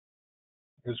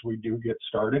as we do get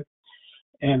started.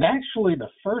 And actually, the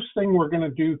first thing we're going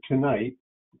to do tonight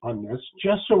on this,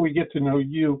 just so we get to know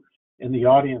you and the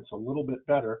audience a little bit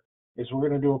better, is we're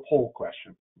going to do a poll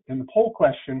question. And the poll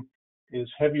question is,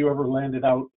 have you ever landed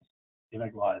out in a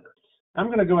glider? I'm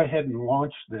going to go ahead and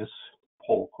launch this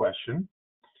poll question.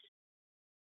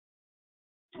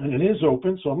 And it is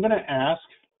open, so I'm going to ask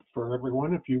for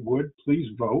everyone, if you would, please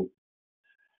vote.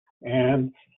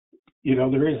 And, you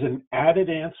know, there is an added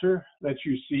answer that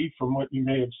you see from what you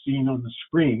may have seen on the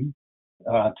screen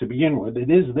to begin with.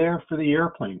 It is there for the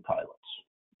airplane pilots.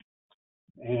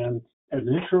 And an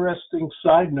interesting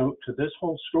side note to this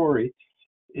whole story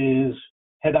is,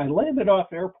 had I landed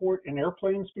off airport in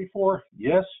airplanes before?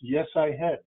 Yes, I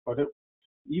had. But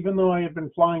even though I had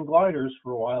been flying gliders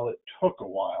for a while, it took a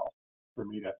while for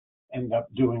me to end up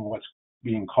doing what's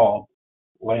being called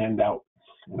land out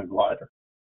in a glider.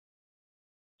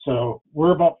 So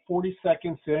we're about 40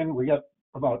 seconds in. We got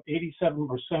about 87%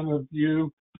 of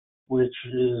you, which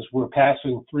is, we're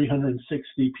passing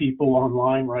 360 people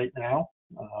online right now,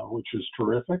 which is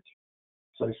terrific.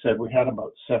 As I said, we had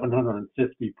about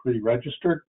 750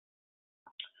 pre-registered.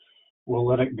 We'll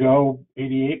let it go.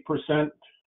 88%.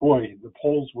 Boy, the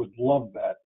polls would love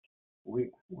that.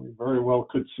 We very well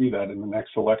could see that in the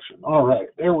next election. All right,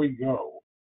 there we go.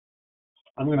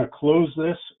 I'm going to close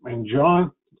this. And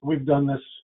John, we've done this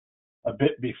a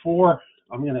bit before.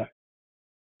 I'm going to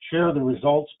share the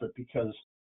results, but because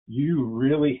you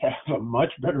really have a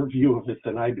much better view of it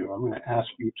than I do, I'm going to ask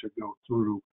you to go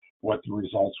through what the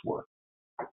results were.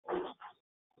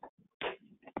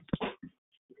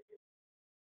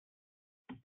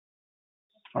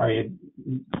 Are you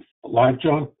live,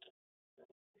 John?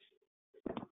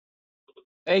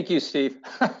 Thank you, Steve.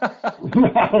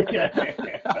 Okay.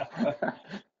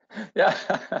 Yeah,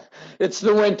 it's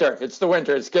the winter. It's the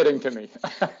winter. It's getting to me.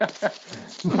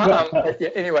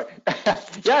 Anyway,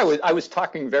 yeah, I was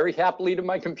talking very happily to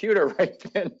my computer right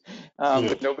then,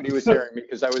 but nobody was hearing me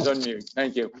because I was on mute.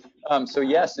 Thank you. So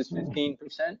yes is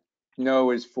 15%.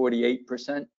 No is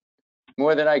 48%.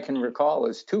 More than I can recall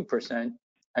is 2%.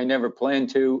 I never plan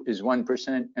to is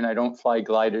 1%, and I don't fly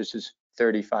gliders is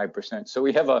 35%. So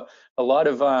we have a lot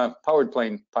of powered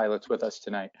plane pilots with us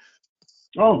tonight.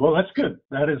 Oh, well, that's good.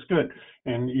 That is good.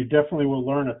 And you definitely will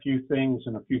learn a few things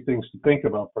and a few things to think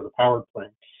about for the powered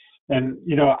plane. And,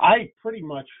 you know, I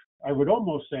would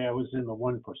almost say I was in the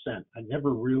 1%. I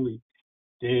never really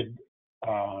did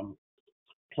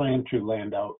plan to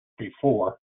land out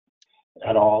before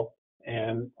at all.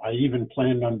 And I even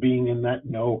planned on being in that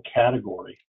no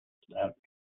category at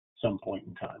some point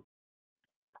in time.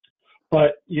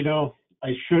 But, you know,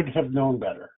 I should have known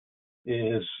better.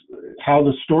 Is how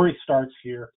the story starts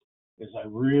here is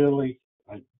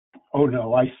oh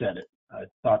no, I said it. I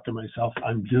thought to myself,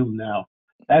 I'm doomed now.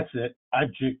 That's it.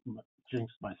 I've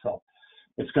jinxed myself.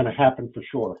 It's going to happen for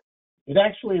sure. It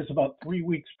actually is about 3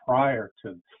 weeks prior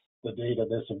to the date of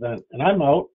this event. And I'm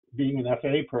out, being an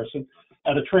FAA person,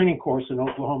 at a training course in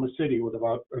Oklahoma City with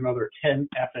about another 10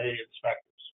 FAA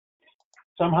inspectors.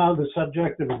 Somehow the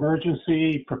subject of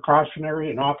emergency, precautionary,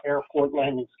 and off-airport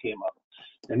landings came up.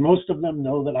 And most of them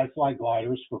know that I fly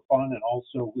gliders for fun and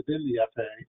also within the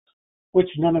FAA, which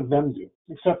none of them do,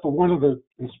 except for one of the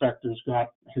inspectors got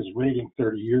his rating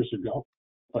 30 years ago,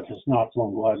 but has not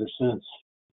flown gliders since.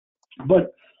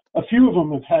 But a few of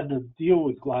them have had to deal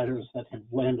with gliders that have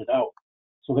landed out,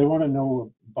 so they want to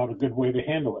know about a good way to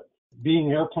handle it.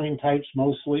 Being airplane types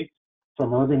mostly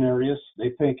from urban areas, they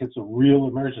think it's a real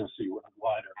emergency when a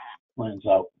glider lands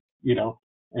out, you know,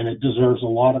 and it deserves a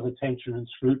lot of attention and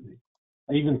scrutiny.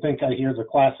 I even think I hear the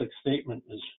classic statement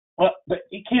is, well,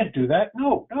 you can't do that.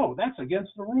 No, that's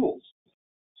against the rules.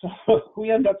 So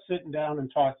we end up sitting down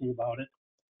and talking about it.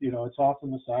 You know, it's off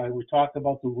on the side. We talk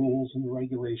about the rules and the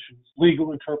regulations,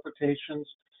 legal interpretations.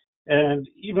 And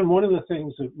even one of the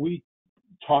things that we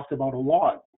talked about a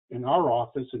lot in our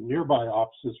office and nearby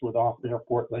offices with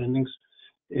off-airport landings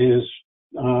is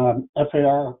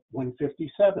FAR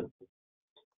 157.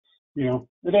 You know,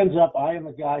 it ends up, I and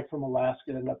the guy from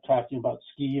Alaska end up talking about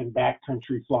ski and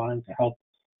backcountry flying to help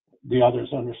the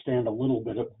others understand a little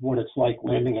bit of what it's like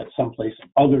landing at someplace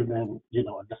other than, you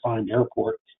know, a defined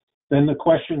airport. Then the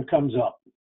question comes up,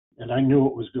 and I knew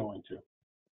it was going to.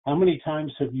 How many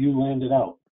times have you landed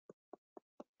out?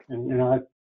 And, you know, I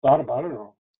thought about it.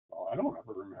 I don't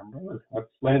ever remember. I've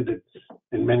landed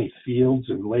in many fields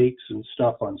and lakes and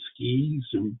stuff on skis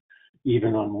and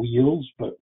even on wheels,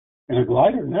 but in a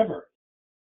glider, never.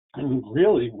 And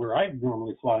really, where I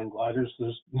normally fly in gliders,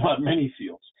 there's not many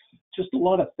fields. Just a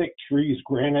lot of thick trees,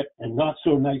 granite, and not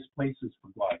so nice places for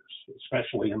gliders,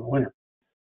 especially in the winter.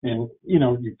 And, you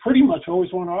know, you pretty much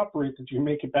always want to operate that you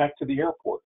make it back to the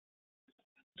airport.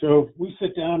 So we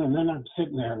sit down, and then I'm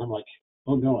sitting there and I'm like,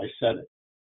 oh no, I said it.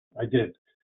 I did.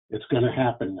 It's going to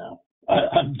happen now.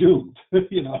 I'm doomed.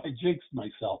 You know, I jinxed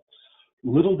myself.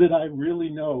 Little did I really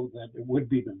know that it would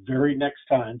be the very next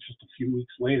time, just a few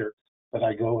weeks later, that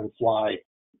I go and fly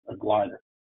a glider.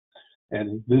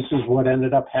 And this is what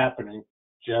ended up happening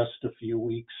just a few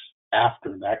weeks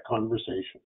after that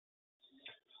conversation.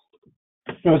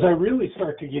 Now, as I really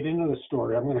start to get into the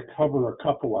story, I'm going to cover a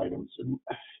couple items. And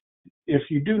if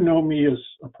you do know me as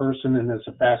a person and as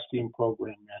a FAASTeam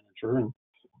program manager, and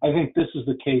I think this is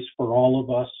the case for all of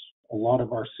us, a lot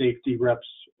of our safety reps,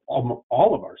 all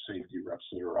of our safety reps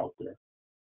that are out there,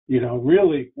 you know,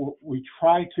 really what we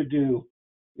try to do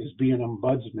is be an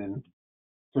ombudsman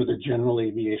for the general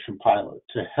aviation pilot,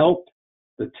 to help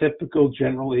the typical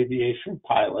general aviation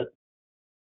pilot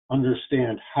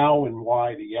understand how and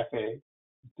why the FAA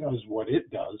does what it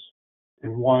does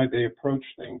and why they approach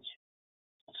things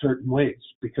certain ways,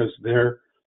 because they're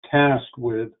tasked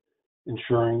with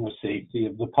ensuring the safety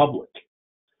of the public.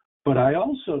 But I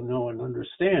also know and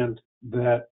understand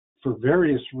that for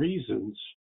various reasons,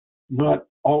 not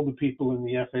all the people in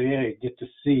the FAA get to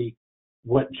see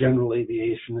what general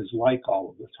aviation is like all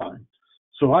of the time.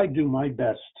 So I do my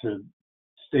best to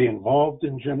stay involved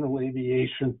in general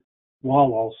aviation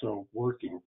while also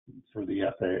working for the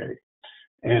FAA.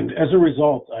 And as a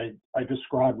result, I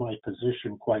describe my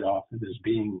position quite often as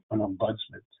being an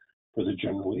ombudsman for the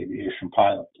general aviation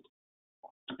pilot.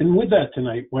 And with that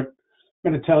tonight, what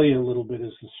I'm going to tell you a little bit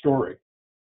is the story.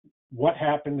 What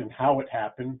happened and how it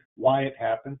happened, why it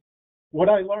happened, what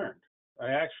I learned.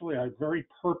 I very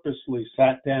purposely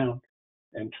sat down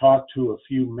and talked to a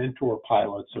few mentor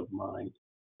pilots of mine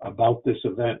about this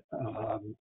event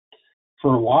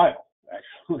for a while.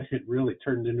 Actually, it really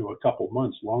turned into a couple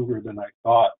months, longer than I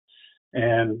thought.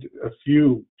 And a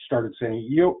few started saying,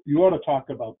 you ought to talk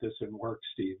about this in work,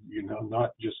 Steve, you know,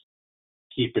 not just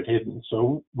keep it hidden.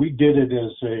 So we did it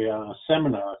as a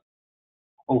seminar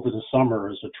over the summer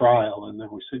as a trial. And then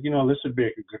we said, you know, this would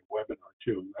make a good webinar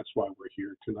too. And that's why we're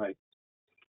here tonight.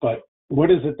 But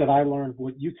what is it that I learned,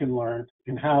 what you can learn,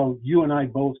 and how you and I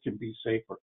both can be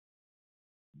safer?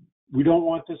 We don't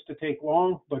want this to take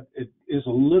long, but it is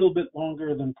a little bit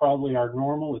longer than probably our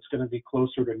normal. It's going to be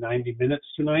closer to 90 minutes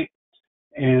tonight.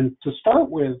 And to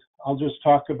start with, I'll just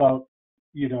talk about,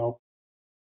 you know,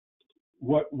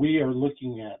 what we are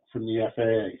looking at from the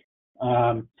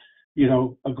FAA. You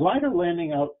know, a glider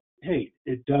landing out, hey,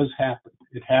 it does happen.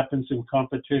 It happens in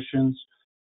competitions.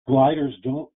 Gliders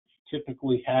don't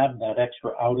typically have that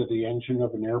extra out of the engine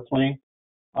of an airplane,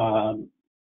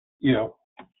 you know,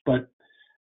 but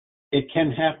it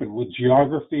can happen with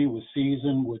geography, with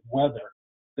season, with weather.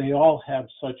 They all have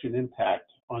such an impact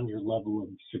on your level of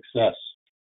success.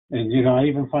 And, you know, I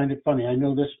even find it funny. I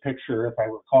know this picture, if I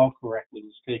recall correctly,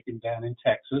 was taken down in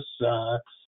Texas.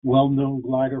 Well-known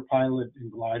glider pilot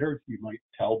and glider, you might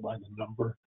tell by the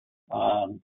number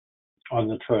on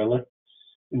the trailer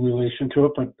in relation to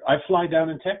it. But I fly down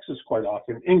in Texas quite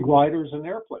often in gliders and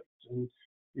airplanes. And,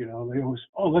 you know, they always,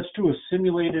 oh, let's do a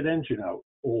simulated engine out.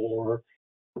 Or,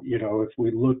 you know, if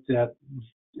we looked at,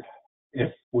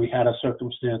 if we had a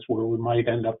circumstance where we might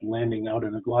end up landing out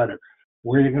in a glider,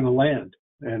 where are you going to land?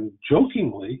 And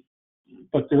jokingly,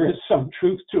 but there is some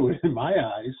truth to it in my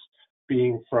eyes,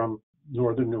 being from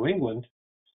northern New England,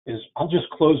 is I'll just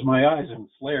close my eyes and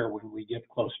flare when we get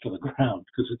close to the ground,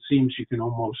 because it seems you can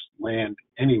almost land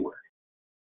anywhere.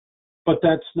 But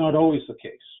that's not always the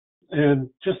case. And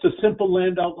just a simple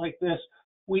land out like this,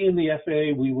 we in the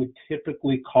FAA, we would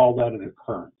typically call that an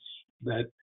occurrence. That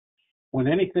when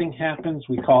anything happens,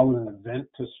 we call it an event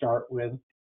to start with.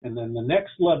 And then the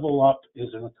next level up is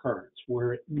an occurrence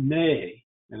where it may,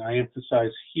 and I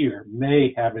emphasize here,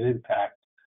 may have an impact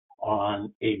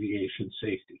on aviation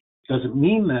safety. Doesn't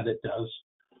mean that it does,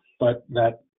 but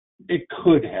that it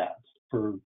could have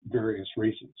for various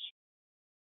reasons.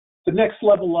 The next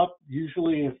level up,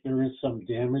 usually if there is some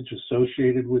damage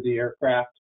associated with the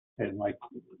aircraft, and like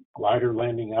glider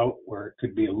landing out where it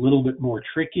could be a little bit more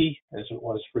tricky, as it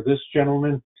was for this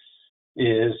gentleman,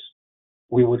 is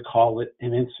we would call it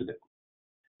an incident.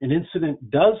 An incident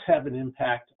does have an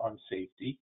impact on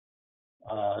safety.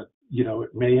 You know,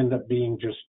 it may end up being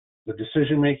just the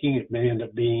decision making. It may end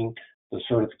up being the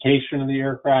certification of the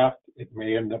aircraft. It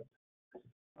may end up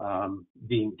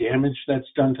being damage that's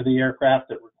done to the aircraft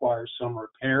that requires some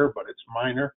repair, but it's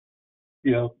minor.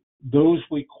 You know, those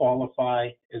we qualify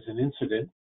as an incident.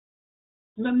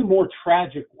 And then the more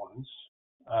tragic ones,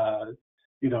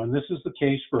 you know, and this is the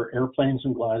case for airplanes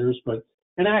and gliders, but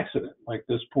an accident like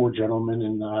this poor gentleman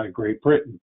in Great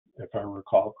Britain. if I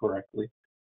recall correctly,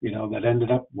 that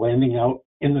ended up landing out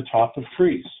in the top of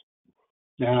trees.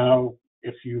 Now,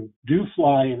 if you do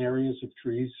fly in areas of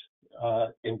trees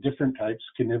in different types,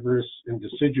 carnivorous and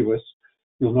deciduous,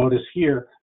 you'll notice here,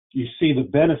 you see the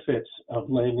benefits of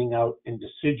landing out in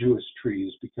deciduous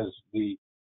trees because the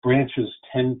branches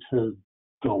tend to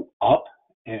go up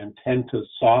and tend to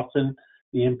soften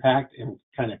the impact and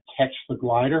kind of catch the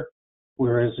glider.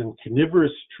 Whereas in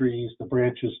carnivorous trees, the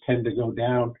branches tend to go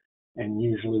down and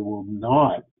usually will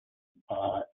not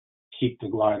keep the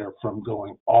glider from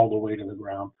going all the way to the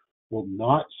ground, will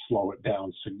not slow it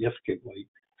down significantly,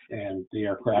 and the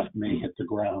aircraft may hit the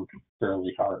ground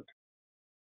fairly hard.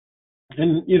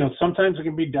 And, sometimes it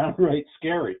can be downright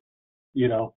scary,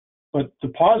 but the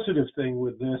positive thing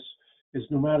with this is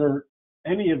no matter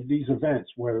any of these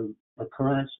events, whether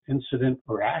occurrence, incident,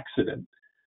 or accident,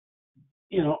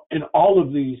 in all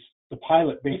of these, the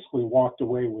pilot basically walked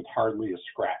away with hardly a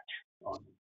scratch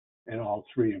in all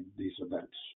three of these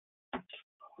events.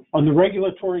 On the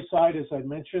regulatory side, as I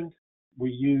mentioned,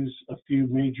 we use a few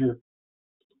major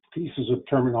pieces of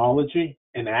terminology.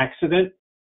 An accident,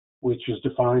 which is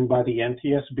defined by the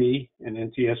NTSB and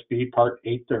NTSB Part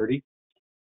 830.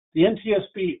 The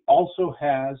NTSB also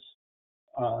has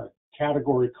a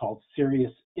category called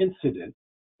serious incident,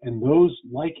 and those,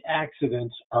 like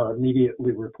accidents, are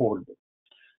immediately reportable.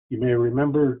 You may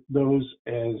remember those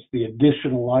as the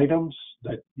additional items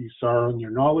that you saw on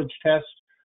your knowledge test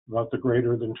about the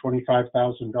greater than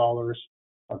 $25,000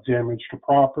 of damage to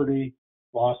property,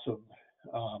 loss of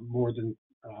more than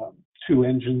 2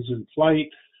 engines in flight,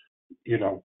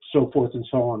 so forth and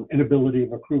so on, inability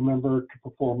of a crew member to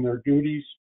perform their duties.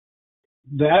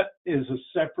 That is a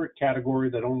separate category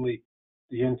that only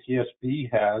the NTSB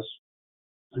has,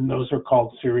 and those are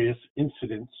called serious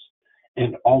incidents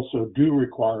and also do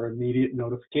require immediate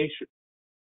notification.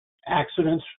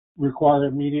 Accidents require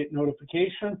immediate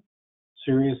notification.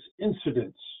 Serious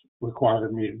incidents require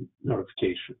immediate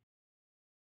notification.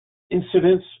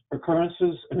 Incidents,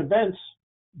 occurrences, and events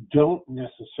don't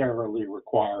necessarily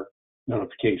require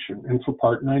notification, and for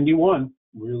Part 91,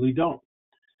 really don't.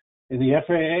 In the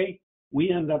FAA,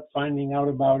 we end up finding out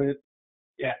about it,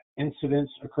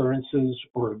 incidents, occurrences,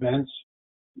 or events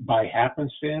by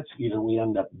happenstance. Either we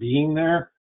end up being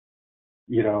there,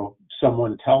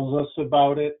 someone tells us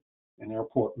about it, an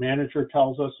airport manager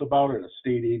tells us about it, a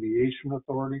state aviation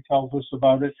authority tells us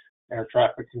about it, air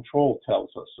traffic control tells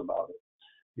us about it.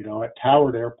 At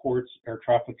towered airports, air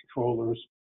traffic controllers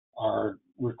are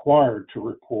required to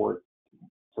report,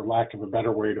 for lack of a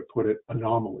better way to put it,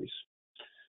 anomalies.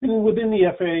 And within the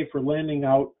FAA, for landing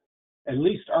out, at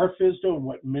least our FSDO and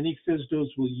what many FSDOs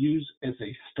will use as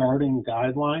a starting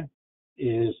guideline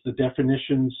is the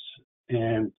definitions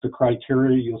and the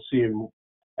criteria you'll see in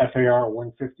FAR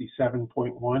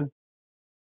 157.1.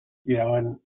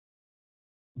 And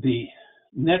the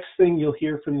next thing you'll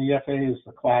hear from the FAA is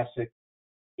the classic,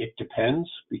 it depends,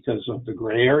 because of the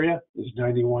gray area, is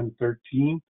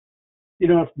 9113.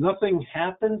 If nothing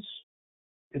happens,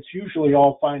 it's usually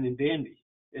all fine and dandy.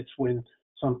 It's when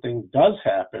something does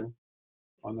happen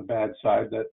on the bad side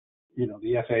that,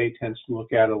 the FAA tends to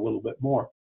look at it a little bit more.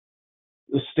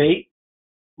 The state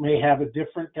may have a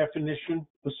different definition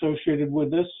associated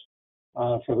with this.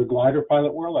 For the glider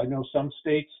pilot world, I know some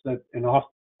states that an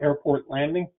off-airport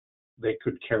landing, they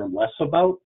could care less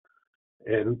about.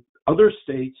 And other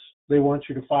states, they want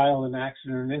you to file an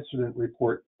accident and incident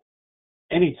report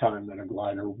anytime that a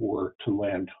glider were to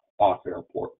land off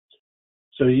airport.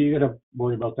 So you got to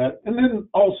worry about that. And then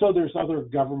also there's other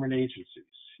government agencies,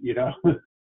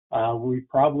 we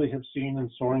probably have seen in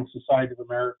Soaring Society of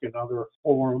America and other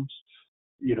forums,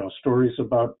 stories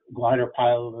about glider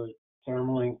pilot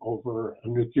thermaling over a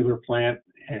nuclear plant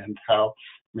and how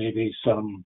maybe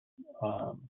some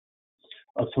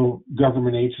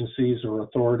government agencies or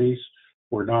authorities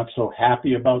were not so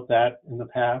happy about that in the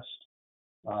past.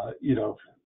 A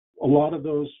lot of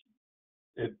those,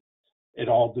 it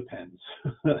all depends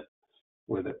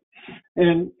with it.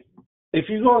 And if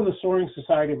you go on the Soaring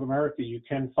Society of America, you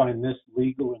can find this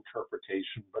legal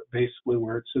interpretation, but basically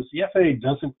where it says the FAA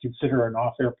doesn't consider an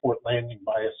off-airport landing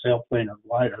by a sailplane or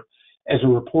glider as a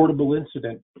reportable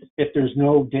incident if there's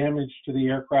no damage to the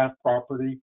aircraft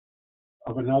property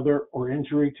of another or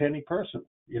injury to any person.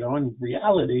 In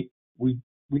reality, we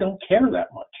don't care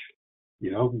that much.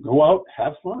 Go out,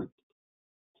 have fun.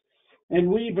 And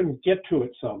we even get to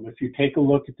it some. If you take a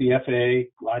look at the FAA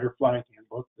Glider Flying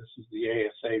Handbook, this is the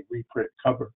ASA reprint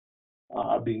cover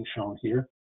being shown here.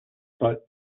 But,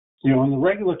 on the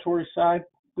regulatory side,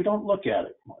 we don't look at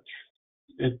it much.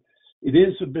 It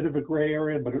is a bit of a gray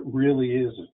area, but it really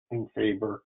is in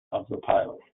favor of the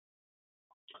pilot.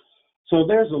 So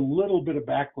there's a little bit of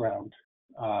background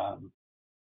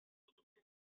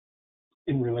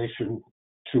in relation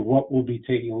to what we'll be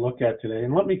taking a look at today.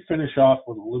 And let me finish off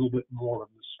with a little bit more of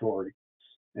the story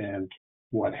and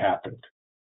what happened.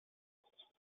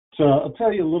 So I'll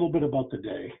tell you a little bit about the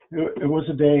day. It was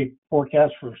a day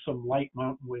forecast for some light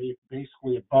mountain wave,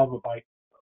 basically above about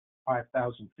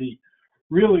 5,000 feet,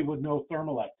 really with no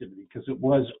thermal activity because it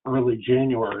was early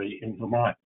January in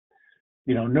Vermont.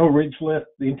 You know, no ridge lift.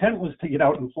 The intent was to get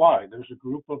out and fly. There's a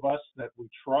group of us that we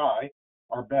try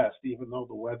our best, even though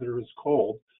the weather is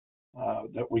cold,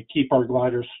 that we keep our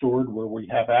gliders stored where we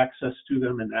have access to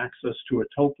them and access to a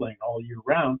tow plane all year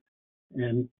round.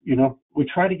 And, you know, we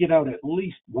try to get out at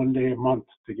least one day a month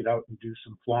to get out and do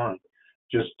some flying,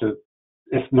 just to,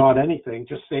 if not anything,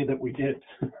 just say that we did,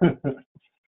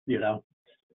 you know.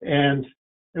 And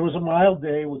it was a mild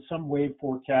day with some wave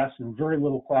forecast and very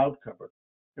little cloud cover.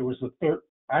 It was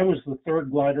I was the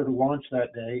third glider to launch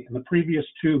that day, and the previous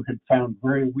two had found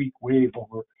very weak wave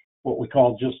over what we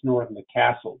call just north of the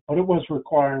castle, but it was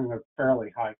requiring a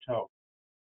fairly high tow.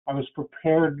 I was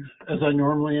prepared, as I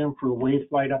normally am, for a wave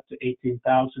flight up to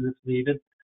 18,000 if needed,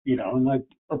 you know, and like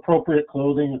appropriate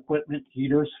clothing, equipment,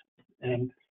 heaters.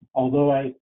 And although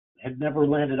I had never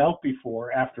landed out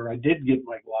before, after I did get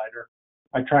my glider,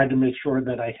 I tried to make sure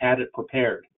that I had it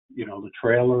prepared, you know, the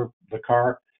trailer, the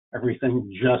car, everything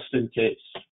just in case.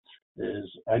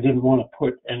 I didn't want to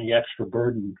put any extra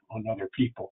burden on other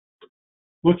people.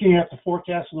 Looking at the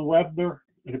forecast in the weather,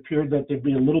 it appeared that there'd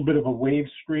be a little bit of a wave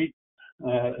street,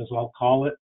 as I'll call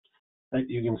it, that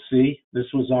you can see. This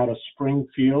was out of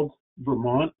Springfield,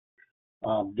 Vermont,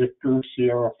 Victor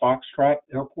Sierra Foxtrot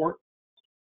Airport,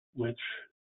 which,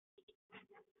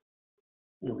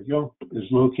 there we go, is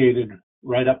located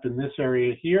right up in this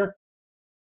area here.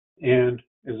 And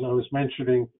as I was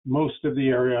mentioning, most of the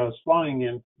area I was flying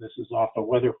in, this is off a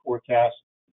weather forecast.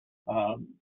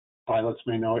 Pilots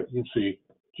may know it. You can see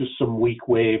just some weak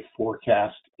wave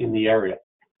forecast in the area.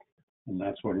 And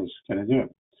that's what it's going to do.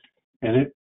 And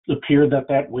it appeared that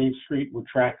that wave street would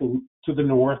track to the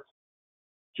north,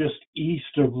 just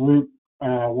east of Route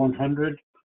 100,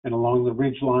 and along the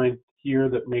ridge line here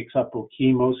that makes up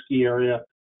Okemo ski area,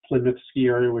 Plymouth ski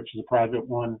area, which is a private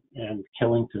one, and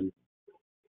Killington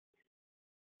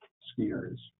ski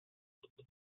areas.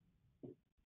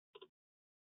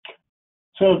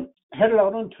 So headed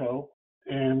out on tow,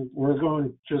 and we're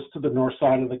going just to the north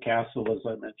side of the castle, as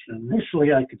I mentioned.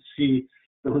 Initially, I could see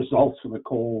the results of the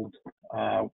cold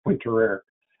winter air.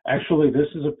 Actually, this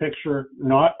is a picture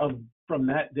not of from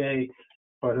that day,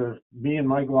 but of me and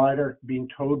my glider being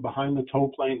towed behind the tow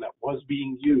plane that was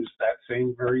being used that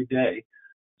same very day.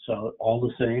 So all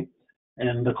the same.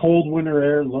 And the cold winter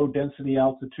air, low density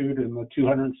altitude, and the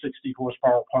 260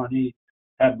 horsepower Pawnee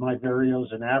had my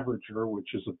Varios and averager,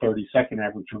 which is a 30-second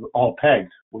averager, all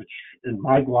pegged, which in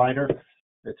my glider,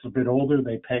 it's a bit older,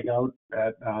 they peg out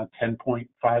at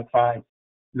 10.55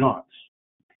 knots.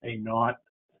 A knot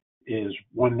is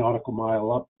 1 nautical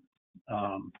mile up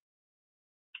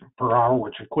per hour,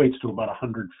 which equates to about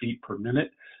 100 feet per minute,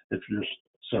 if you're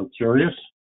so curious.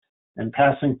 And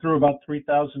passing through about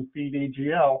 3,000 feet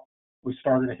AGL, we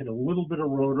started to hit a little bit of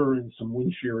rotor and some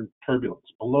wind shear and turbulence.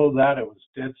 Below that, it was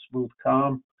dead smooth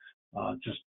calm,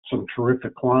 just some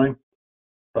terrific climb.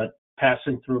 But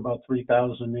passing through about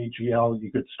 3,000 AGL,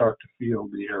 you could start to feel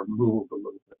the air move a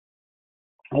little bit.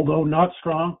 Although not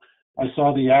strong, I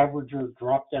saw the averager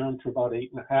drop down to about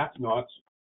 8.5 knots,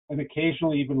 and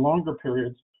occasionally even longer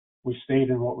periods, we stayed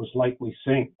in what was likely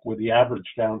sync with the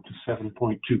average down to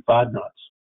 7.25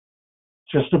 knots.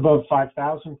 Just above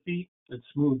 5,000 feet, it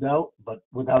smoothed out, but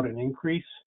without an increase.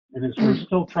 And as we're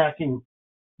still tracking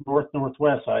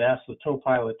north-northwest, I asked the tow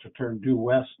pilot to turn due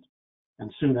west.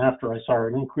 And soon after, I saw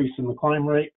an increase in the climb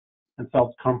rate and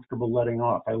felt comfortable letting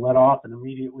off. I let off and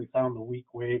immediately found the weak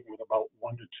wave with about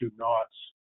 1 to 2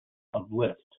 knots of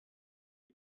lift.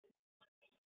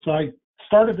 So I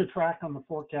started to track on the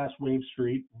forecast wave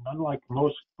street. And unlike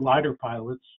most glider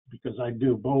pilots, because I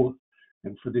do both,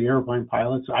 and for the airplane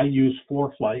pilots, I use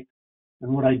ForeFlight.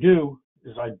 And what I do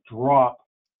is I drop,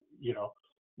 you know,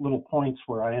 little points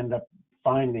where I end up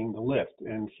finding the lift.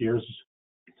 And here's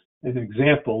an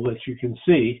example that you can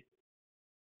see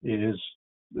is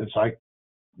as I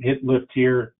hit lift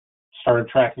here, started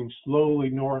tracking slowly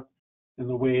north in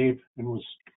the wave and was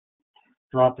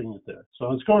dropping it there. So I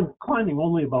was climbing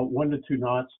only about 1 to 2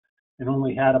 knots and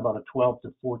only had about a 12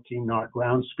 to 14 knot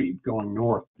ground speed going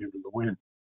north due to the wind.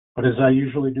 But as I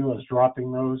usually do, I was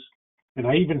dropping those. And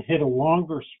I even hit a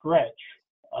longer stretch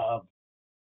of,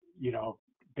 you know,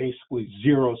 basically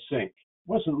zero sync.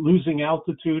 Wasn't losing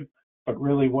altitude, but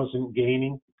really wasn't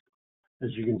gaining. as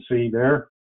you can see there.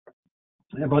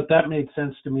 But that made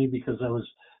sense to me because I was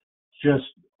just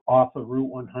off of Route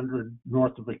 100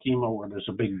 north of Akima, where there's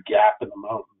a big gap in the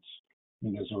mountains.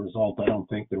 And as a result, I don't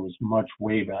think there was much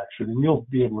wave action. And you'll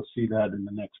be able to see that in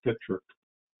the next picture.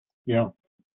 You know,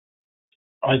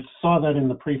 I saw that in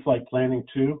the pre-flight planning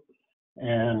too.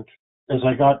 And as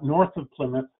I got north of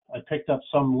Plymouth, I picked up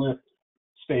some lift,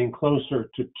 staying closer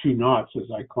to 2 knots as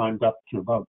I climbed up to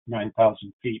about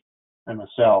 9,000 feet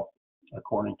MSL,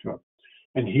 according to it.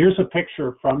 And here's a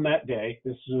picture from that day.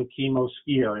 This is a Akima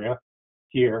ski area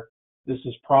here. This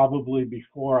is probably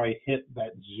before I hit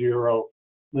that 0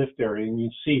 lift area, and you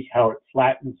see how it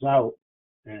flattens out,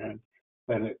 and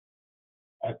then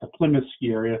at the Plymouth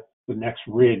ski area, the next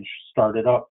ridge started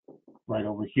up right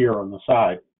over here on the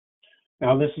side.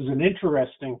 Now, this is an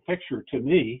interesting picture to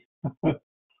me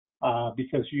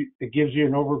because it gives you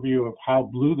an overview of how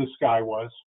blue the sky was,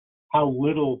 how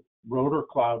little rotor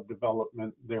cloud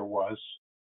development there was,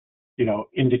 you know,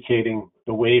 indicating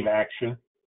the wave action.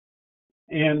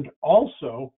 And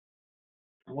also,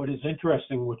 what is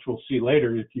interesting, which we'll see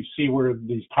later, if you see where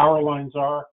these power lines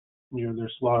are near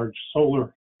this large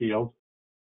solar field,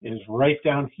 is right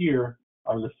down here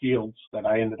are the fields that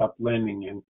I ended up landing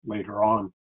in later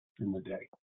on in the day.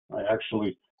 I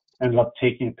actually ended up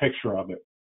taking a picture of it.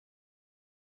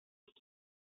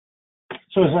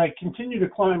 So as I continue to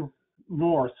climb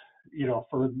north, you know,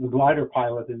 for the glider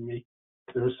pilot in me,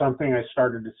 there was something I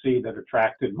started to see that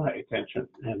attracted my attention,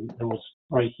 and it was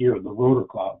right here, the rotor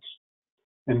clouds.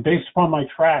 And based upon my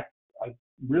track, I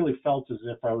really felt as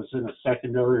if I was in a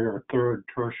secondary or third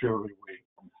tertiary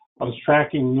wave. I was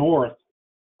tracking north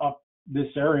up this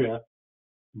area,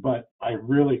 but I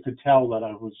really could tell that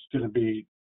I was going to be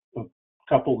a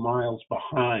couple miles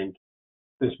behind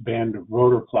this band of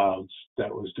rotor clouds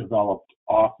that was developed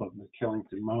off of the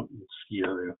Killington Mountain ski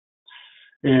area.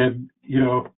 And, you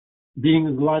know, being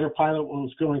a glider pilot, what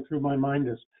was going through my mind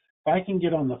is, if I can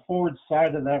get on the forward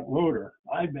side of that rotor,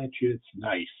 I bet you it's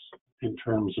nice in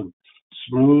terms of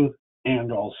smooth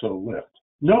and also lift,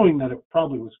 knowing that it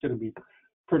probably was going to be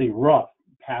pretty rough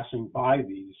passing by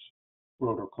these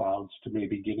rotor clouds to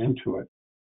maybe get into it.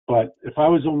 But if I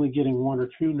was only getting 1 or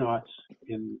 2 knots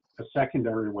in a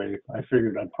secondary wave, I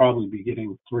figured I'd probably be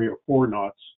getting 3 or 4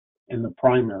 knots in the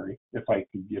primary if I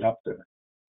could get up there.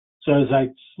 So as I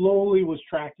slowly was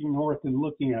tracking north and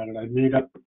looking at it, I made up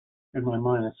in my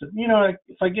mind, I said, you know,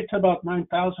 if I get to about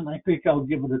 9,000, I think I'll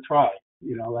give it a try.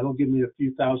 You know, that'll give me a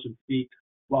few thousand feet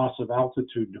loss of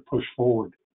altitude to push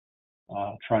forward,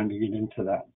 trying to get into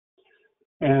that.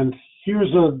 And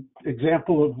here's an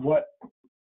example of what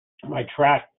my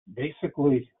track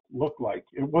basically looked like.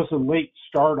 It was a late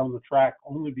start on the track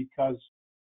only because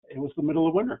it was the middle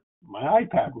of winter. My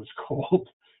iPad was cold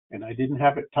and I didn't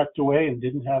have it tucked away and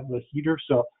didn't have the heater,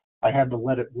 so I had to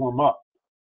let it warm up.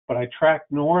 But I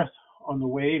tracked north on the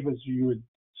wave, as you had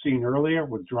seen earlier,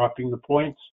 with dropping the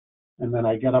points. And then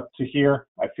I got up to here.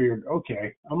 I figured,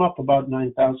 okay, I'm up about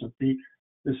 9,000 feet.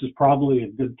 This is probably a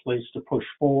good place to push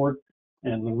forward.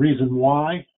 And the reason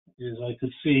why is I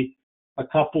could see a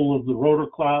couple of the rotor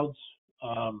clouds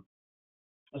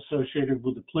associated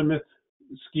with the Plymouth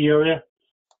ski area,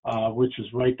 which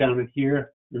is right down in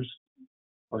here.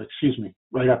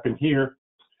 Right up in here.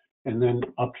 And then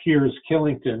up here is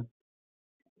Killington.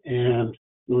 And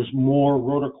there was more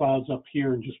rotor clouds up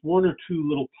here and just 1 or 2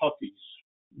 little puppies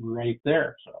right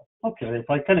there. So, okay, if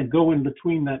I kind of go in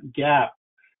between that gap,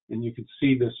 and you can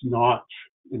see this notch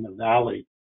in the valley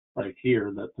right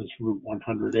here that this Route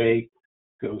 100A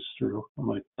goes through, I'm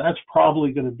like, that's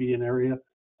probably going to be an area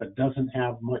that doesn't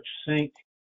have much sink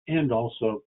and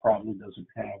also probably doesn't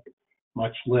have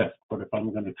much lift. But if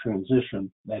I'm going to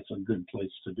transition, that's a good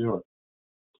place to do it.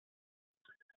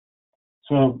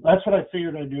 So that's what I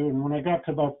figured I'd do. And when I got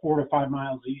to about 4 to 5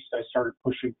 miles east, I started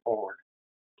pushing forward.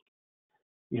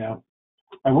 You know,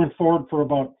 I went forward for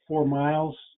about 4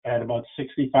 miles at about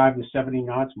 65 to 70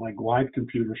 knots. My glide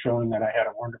computer showing that I had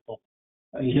a wonderful,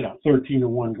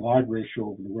 13-to-1 glide ratio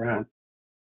over the ground.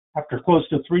 After close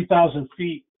to 3,000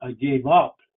 feet, I gave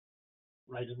up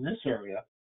right in this area,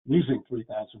 losing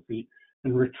 3,000 feet,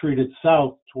 and retreated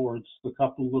south towards the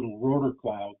couple little rotor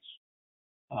clouds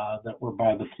that were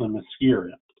by the Plymouth ski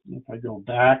area. If I go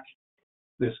back,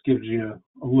 this gives you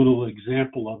a little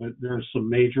example of it. There's some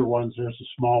major ones. There's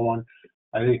a small one.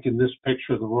 I think in this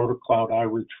picture, the rotor cloud I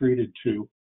retreated to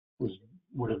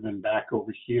would have been back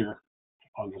over here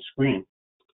on the screen.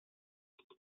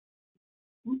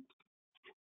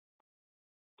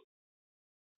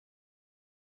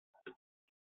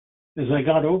 As I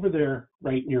got over there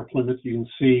right near Plymouth, you can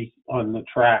see on the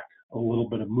track a little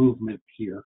bit of movement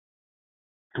here.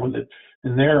 with it.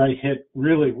 And there I hit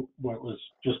really what was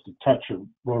just a touch of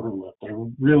rotor lift. I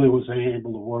really was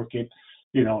able to work it.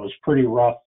 You know, it was pretty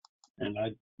rough, and I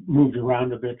moved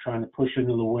around a bit trying to push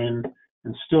into the wind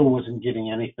and still wasn't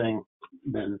getting anything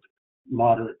than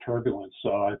moderate turbulence. So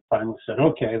I finally said,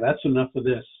 okay, that's enough of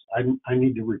this. I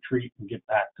need to retreat and get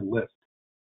back to lift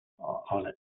on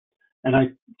it. And I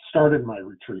started my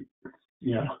retreat.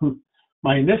 You know,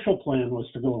 my initial plan was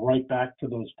to go right back to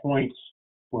those points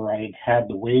where I had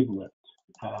the wave lift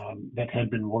that had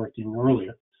been working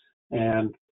earlier.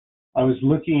 And I was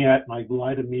looking at my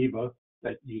glide amoeba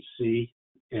that you see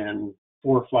in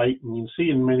ForeFlight, and you see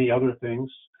in many other things.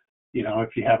 You know,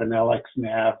 if you have an LX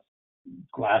nav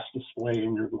glass display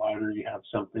in your glider, you have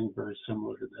something very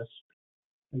similar to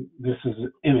this. This is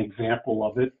an example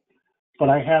of it. But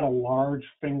I had a large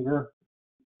finger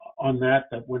on that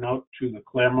went out to the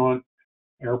Claremont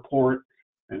airport,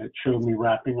 and it showed me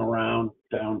wrapping around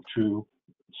down to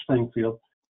Springfield.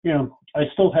 You know, I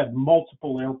still had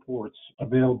multiple airports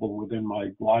available within my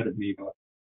glide amoeba,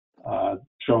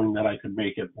 showing that I could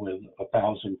make it with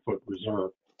 1,000-foot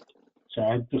reserve. So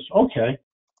I just, okay,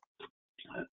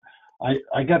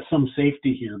 I got some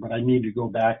safety here, but I need to go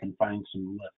back and find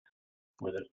some lift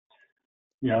with it.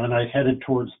 You know, and I headed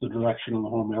towards the direction of the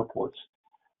home airports.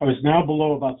 I was now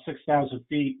below about 6,000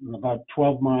 feet and about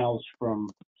 12 miles from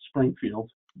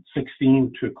Springfield,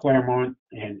 16 to Claremont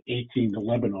and 18 to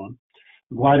Lebanon.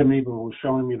 The glide amoeba was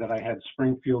showing me that I had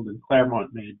Springfield and Claremont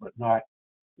made, but not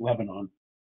Lebanon.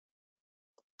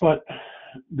 But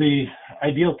the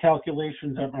ideal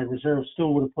calculations at my reserve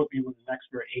still would have put me with an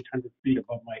extra 800 feet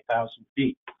above my 1,000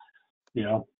 feet. You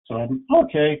know, so I'm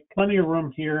okay, plenty of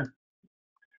room here.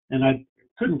 And I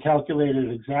couldn't calculate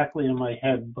it exactly in my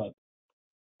head, but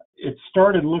it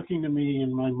started looking to me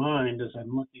in my mind as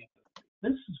I'm looking at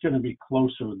this is going to be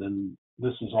closer than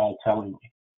this is all telling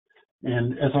me.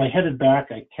 And as I headed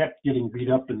back, I kept getting beat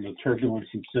up in the turbulence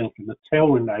and sink, and the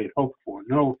tailwind I had hoped for,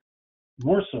 no,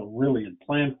 more so really had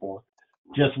planned for,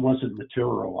 just wasn't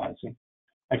materializing.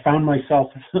 I found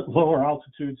myself at lower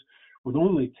altitudes with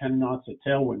only 10 knots of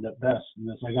tailwind at best, and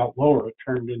as I got lower, it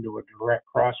turned into a direct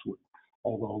crosswind,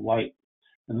 although light.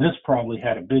 And this probably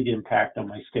had a big impact on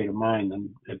my state of mind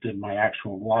than it did my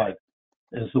actual glide,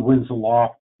 as the winds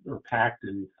aloft are packed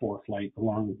in ForeFlight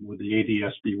along with the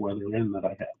ADS-B weather in that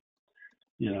I had.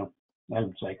 You know, I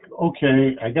was like,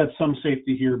 okay, I got some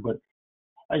safety here, but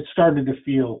I started to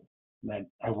feel that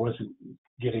I wasn't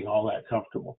getting all that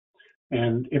comfortable.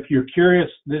 And if you're curious,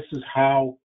 this is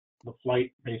how the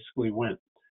flight basically went.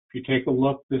 If you take a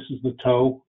look, this is the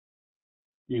tow.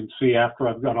 You can see after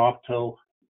I've got off tow,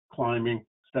 climbing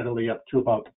steadily up to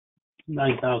about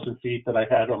 9,000 feet that I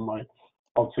had on my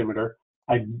altimeter.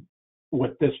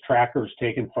 What this tracker is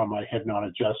taken from, I had not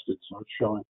adjusted, so it's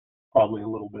showing probably a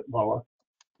little bit lower.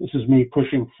 This is me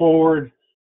pushing forward.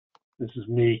 This is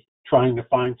me trying to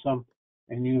find some,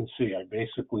 and you can see I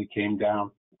basically came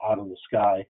down out of the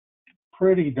sky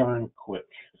pretty darn quick.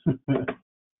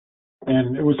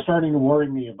 And it was starting to worry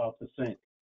me about the sink.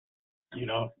 You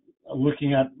know,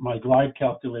 looking at my glide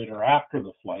calculator after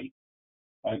the flight,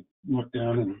 I looked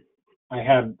down and I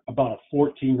had about a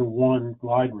 14-to-1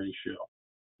 glide ratio,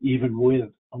 even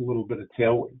with a little bit of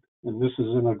tailwind. And this is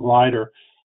in a glider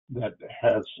that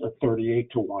has a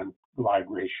 38-to-1 glide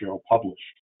ratio published.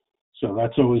 So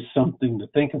that's always something to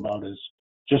think about, is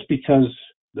just because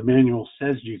the manual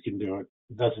says you can do it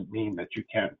doesn't mean that you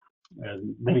can.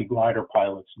 And many glider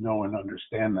pilots know and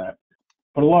understand that.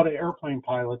 But a lot of airplane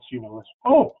pilots, you know,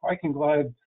 oh, I can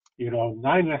glide, you know,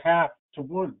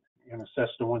 9.5-to-1 in a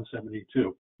Cessna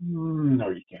 172. No,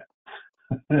 you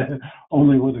can't.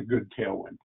 Only with a good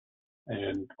tailwind,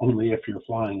 and only if you're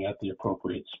flying at the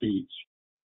appropriate speeds.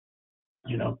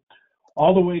 You know,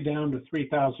 all the way down to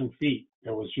 3,000 feet,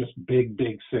 it was just big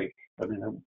sink. I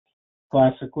mean,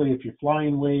 classically, if you're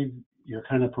flying wave, you're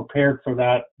kind of prepared for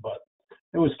that, but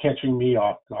it was catching me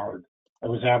off guard. I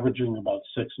was averaging about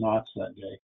 6 knots that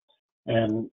day.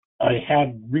 And I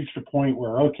had reached a point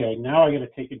where, okay, now I got to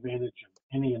take advantage of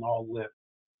any and all lift,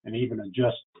 and even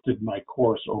adjusted my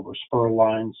course over spur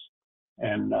lines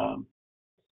and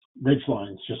ridge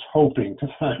lines, just hoping to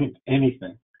find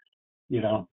anything. You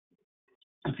know,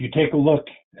 if you take a look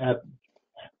at,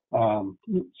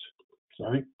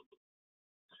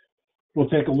 we'll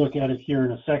take a look at it here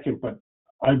in a second, but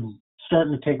I'm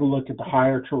starting to take a look at the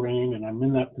higher terrain, and I'm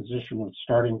in that position of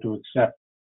starting to accept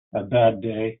a bad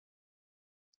day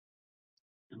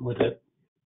with it.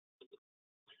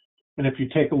 And if you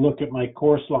take a look at my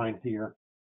course line here,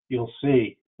 you'll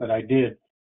see that I did,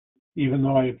 even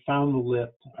though I had found the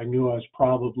lift, I knew I was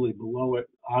probably below it,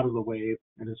 out of the wave,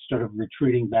 and instead of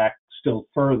retreating back still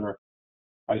further,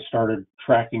 I started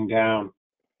tracking down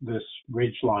this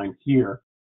ridge line here,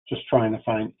 just trying to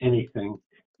find anything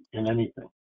and anything.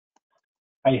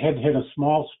 I had hit a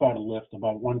small spot of lift,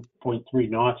 about 1.3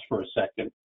 knots for a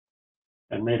second,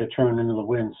 and made a turn into the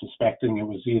wind, suspecting it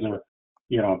was either,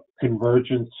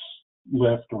 convergence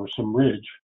lift or some ridge.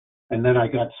 And then I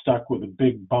got stuck with a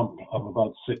big bump of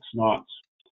about 6 knots.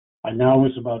 I now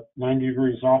was about 90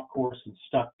 degrees off course and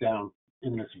stuck down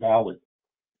in this valley,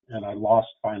 and I lost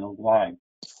final glide.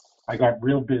 I got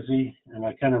real busy, and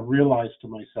I kind of realized to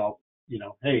myself,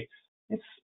 hey, it's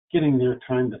getting near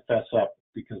time to fess up,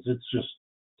 because it's just,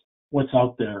 what's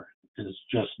out there is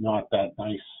just not that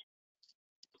nice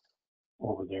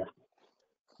over there.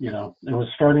 It was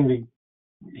starting to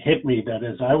hit me that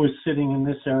as I was sitting in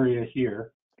this area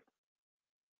here,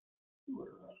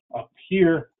 up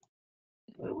here,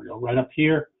 there we go, right up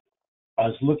here, I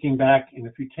was looking back, and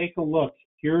if you take a look,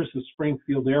 here's the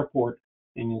Springfield Airport,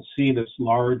 and you'll see this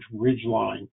large ridge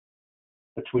line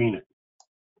between it.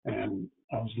 And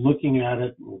I was looking at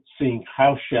it and seeing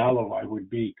how shallow I would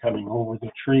be coming over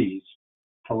the trees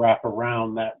to wrap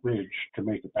around that ridge to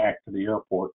make it back to the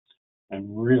airport, and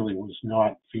really was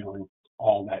not feeling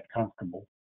all that comfortable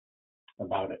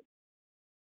about it.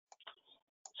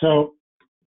 So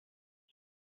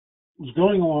I was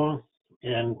going along,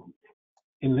 and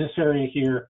in this area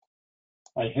here,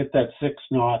 I hit that 6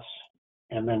 knots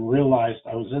and then realized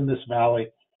I was in this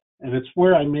valley, and it's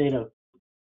where I made a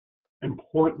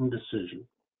important decision.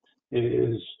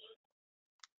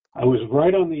 I was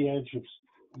right on the edge of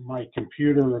my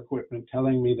computer equipment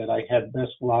telling me that I had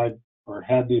best glide, or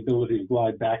had the ability to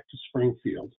glide back to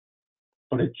Springfield,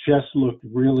 but it just looked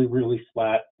really, really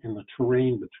flat, and the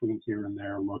terrain between here and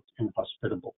there looked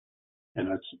inhospitable. And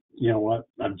it's, what,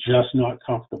 I'm just not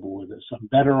comfortable with this. I'm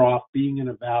better off being in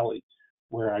a valley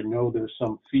where I know there's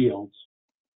some fields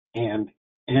and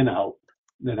out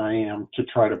than I am to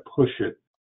try to push it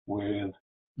with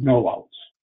no outs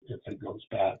if it goes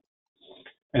bad.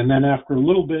 And then after a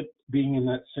little bit being in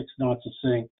that 6 knots of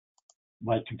sync,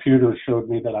 my computer showed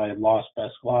me that I had lost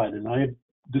best glide, and I had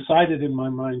decided in my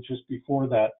mind just before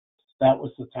that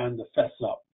was the time to fess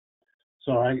up.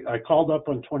 So I called up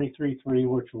on 23.3,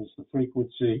 which was the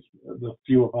frequency, the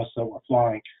few of us that were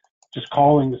flying, just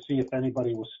calling to see if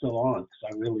anybody was still on, because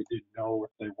I really didn't know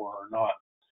if they were or not.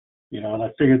 And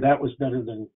I figured that was better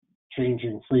than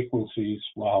changing frequencies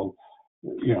while,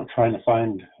 trying to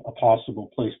find a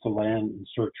possible place to land and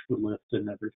search for lift and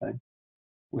everything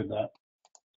with that.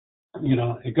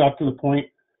 It got to the point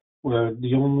where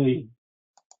the only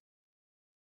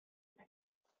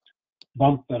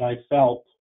bump that I felt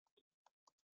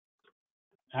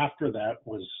after that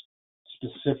was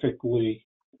specifically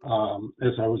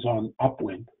as I was on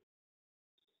upwind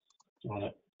on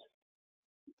it.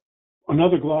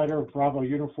 Another glider, Bravo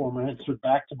Uniform, answered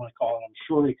back to my call, and I'm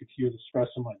sure he could hear the stress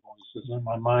in my voice. In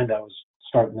my mind, I was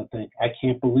starting to think, I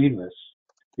can't believe this.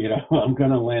 I'm going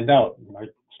to land out. And I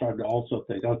started to also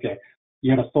think, okay,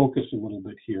 you got to focus a little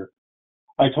bit here.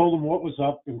 I told him what was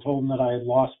up and told him that I had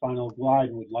lost final glide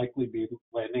and would likely be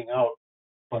landing out,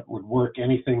 but would work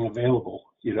anything available,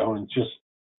 and just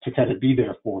to kind of be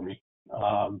there for me.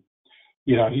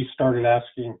 He started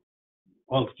asking,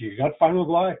 well, you got final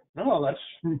glide? No, that's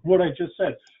what I just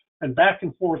said. And back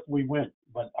and forth we went,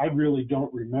 but I really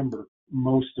don't remember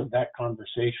most of that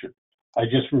conversation. I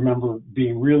just remember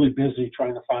being really busy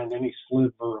trying to find any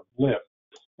sliver of lift,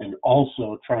 and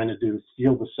also trying to do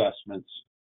field assessments,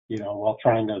 while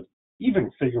trying to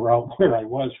even figure out where I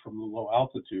was from the low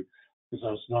altitude, because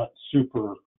I was not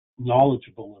super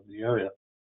knowledgeable of the area.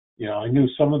 I knew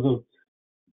some of the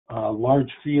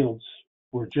large fields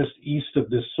were just east of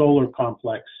this solar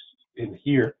complex in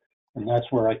here, and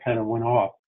that's where I kind of went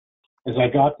off. As I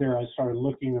got there, I started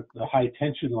looking at the high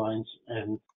tension lines,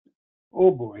 and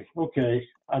oh boy, okay,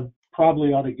 I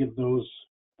probably ought to give those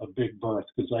a big berth,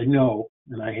 because I know,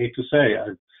 and I hate to say,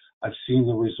 I've seen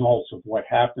the results of what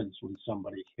happens when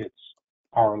somebody hits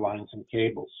power lines and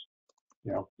cables.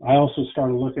 I also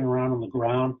started looking around on the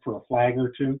ground for a flag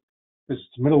or two, because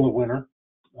it's the middle of winter.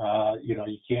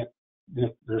 You can't,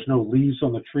 there's no leaves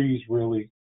on the trees really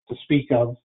to speak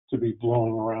of to be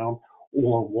blowing around,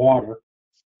 or water.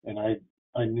 And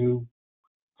I knew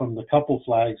from the couple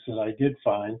flags that I did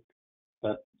find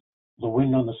that the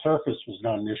wind on the surface was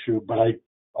not an issue, but I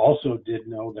also did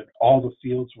know that all the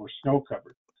fields were snow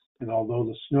covered. And although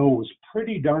the snow was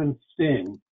pretty darn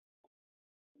thin,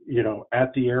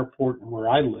 at the airport and where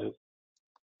I live,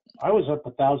 I was up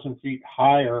 1,000 feet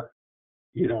higher,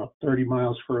 30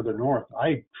 miles further north.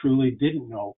 I truly didn't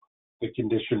know the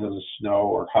condition of the snow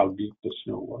or how deep the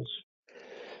snow was.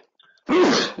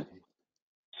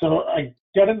 So I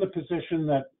got in the position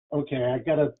that, okay, I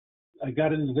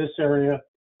got into this area,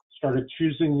 started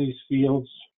choosing these fields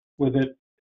with it,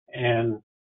 and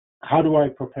how do I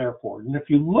prepare for it? And if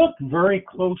you look very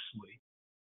closely,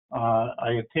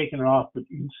 I had taken it off, but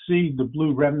you can see the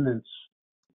blue remnants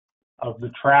of the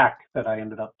track that I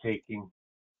ended up taking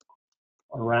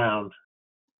around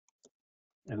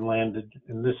and landed,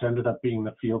 and this ended up being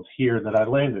the field here that I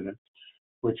landed in,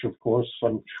 which of course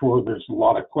I'm sure there's a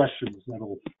lot of questions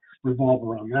that'll revolve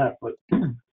around that, but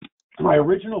my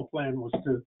original plan was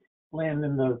to land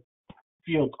in the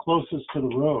field closest to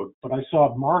the road, but I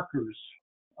saw markers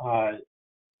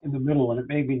in the middle, and it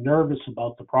made me nervous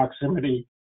about the proximity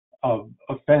of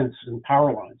a fence and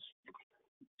power lines.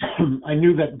 I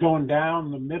knew that going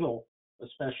down the middle,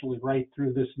 especially right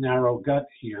through this narrow gut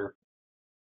here,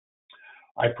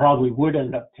 I probably would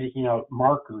end up taking out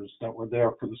markers that were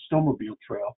there for the snowmobile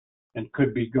trail and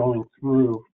could be going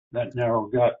through that narrow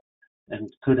gut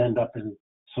and could end up in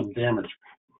some damage.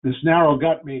 This narrow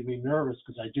gut made me nervous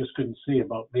because I just couldn't see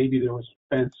about maybe there was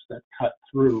a fence that cut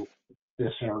through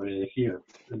this area here,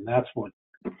 and that's what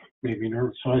made me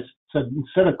nervous. So I said,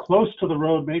 instead of close to the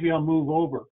road, maybe I'll move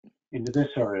over into this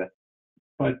area.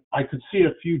 But I could see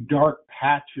a few dark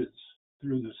patches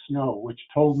through the snow, which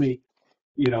told me,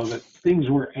 that things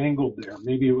were angled there.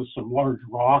 Maybe it was some large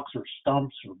rocks or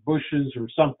stumps or bushes or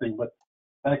something, but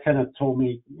that kind of told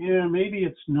me, yeah, maybe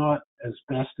it's not as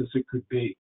best as it could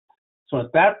be. So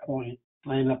at that point,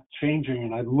 I ended up changing,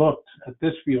 and I looked at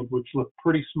this field, which looked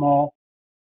pretty small.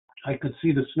 I could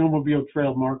see the snowmobile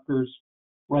trail markers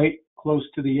right close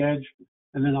to the edge.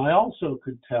 And then I also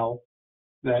could tell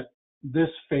that this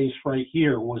face right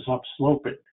here was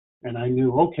upsloping. And I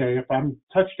knew, okay, if I'm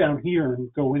touched down here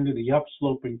and go into the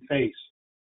upsloping face,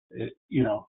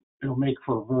 it'll make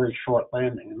for a very short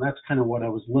landing. And that's kind of what I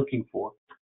was looking for.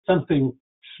 Something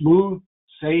smooth,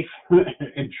 safe,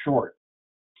 and short.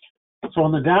 So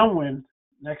on the downwind,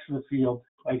 next to the field,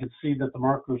 I could see that the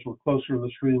markers were closer to the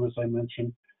stream, as I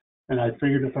mentioned. And I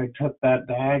figured if I took that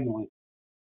diagonally,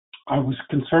 I was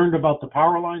concerned about the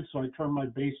power lines, so I turned my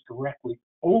base directly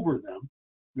over them,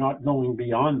 not going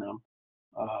beyond them,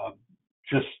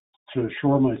 just to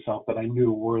assure myself that I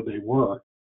knew where they were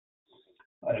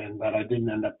and that I didn't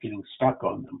end up getting stuck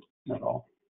on them at all.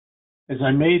 As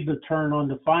I made the turn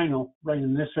onto final, right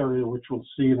in this area, which we'll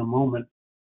see in a moment,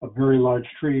 a very large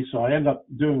tree, so I ended up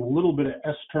doing a little bit of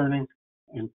S-turning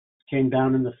and came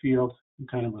down in the field in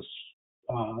kind of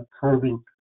a curving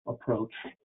approach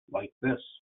like this.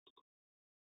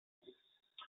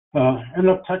 Ended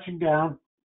up touching down,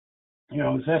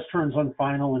 as S-turns on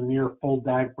final and near full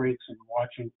dive brakes and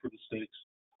watching for the stakes.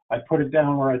 I put it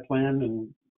down where I planned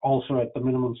and also at the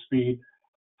minimum speed,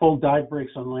 full dive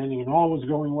brakes on landing, and all was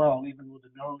going well, even with the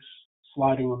nose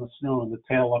sliding on the snow and the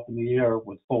tail up in the air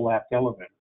with full aft elevator.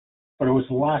 But it was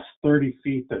the last 30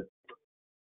 feet that,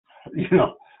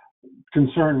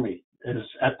 concerned me. Is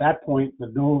at that point, the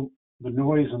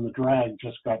noise and the drag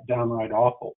just got downright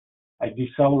awful. I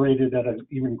decelerated at an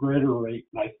even greater rate,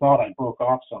 and I thought I broke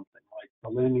off something, like the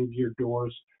landing gear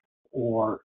doors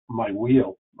or my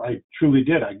wheel. I truly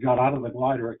did. I got out of the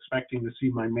glider expecting to see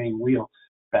my main wheel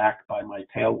backed by my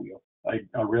tail wheel.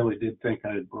 I really did think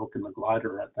I had broken the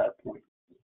glider at that point.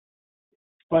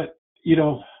 But,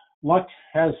 luck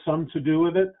has some to do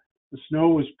with it. The snow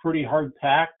was pretty hard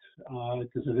packed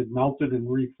because it had melted and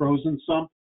refrozen some.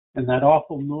 And that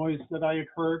awful noise that I had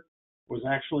heard was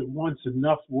actually once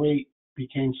enough weight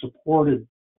became supported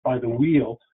by the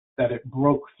wheel that it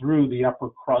broke through the upper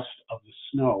crust of the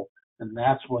snow. And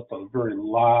that's what the very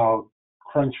loud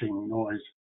crunching noise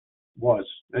was.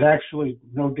 It actually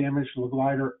no damage to the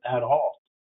glider at all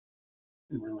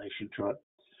in relation to it.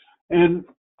 And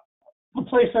the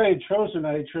place I had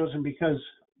chosen because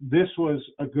this was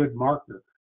a good marker.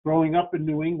 Growing up in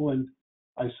New England,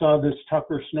 I saw this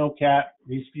Tucker snowcat,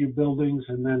 these few buildings,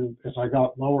 and then as I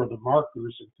got lower, the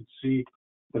markers, and could see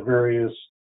the various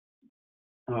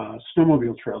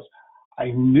snowmobile trails.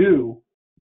 I knew,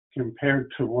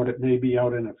 compared to what it may be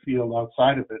out in a field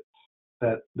outside of it,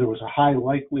 that there was a high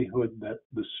likelihood that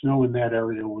the snow in that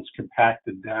area was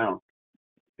compacted down.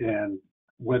 And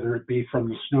whether it be from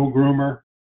the snow groomer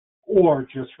or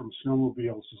just from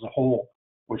snowmobiles as a whole,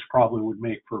 which probably would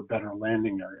make for a better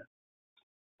landing area.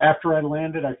 After I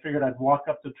landed, I figured I'd walk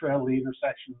up the trail, the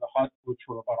intersection of the hut, which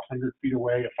were about 100 feet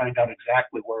away, to find out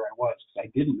exactly where I was, because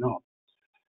I didn't know.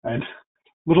 And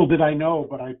little did I know,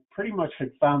 but I pretty much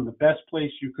had found the best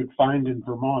place you could find in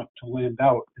Vermont to land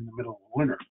out in the middle of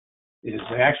winter. Is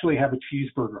they actually have a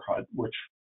cheeseburger hut, which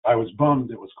I was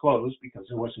bummed it was closed because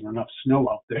there wasn't enough snow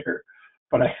out there.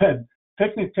 But I had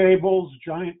picnic tables,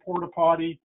 giant porta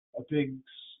potty, a big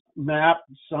map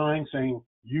sign saying,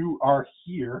 "You are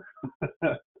here,"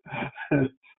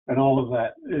 and all of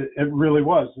that. It really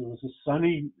was. It was a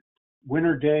sunny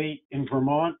winter day in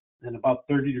Vermont and about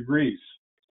 30 degrees.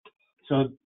 So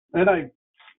then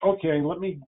okay, let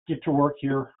me get to work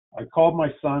here. I called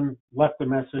my son, left a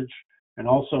message, and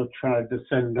also tried to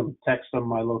text him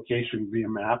my location via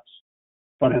maps.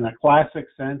 But in a classic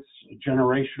sense, a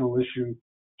generational issue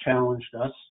challenged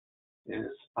us.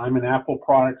 I'm an Apple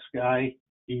products guy.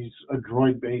 He's a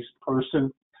Droid-based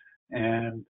person.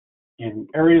 And in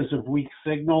areas of weak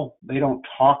signal, they don't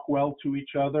talk well to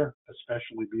each other,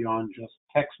 especially beyond just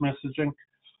text messaging.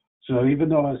 So even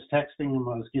though I was texting him,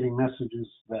 I was getting messages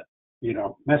that,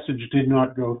 message did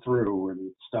not go through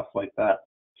and stuff like that.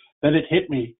 Then it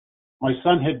hit me. My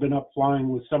son had been up flying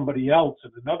with somebody else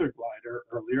in another glider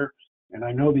earlier, and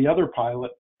I know the other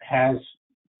pilot has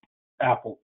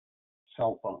Apple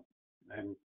cell phone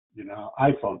and,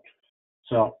 iPhone.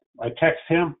 So I text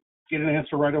him, get an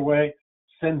answer right away,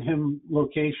 send him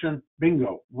location,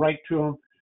 bingo, right to him.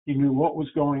 He knew what was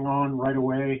going on right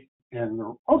away, and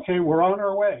okay, we're on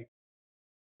our way,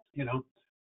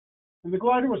 And the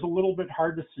glider was a little bit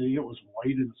hard to see. It was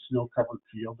white in a snow-covered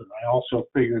field, and I also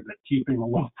figured that keeping a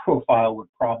low profile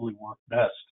would probably work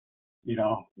best.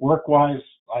 Work-wise,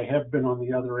 I have been on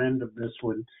the other end of this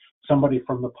when somebody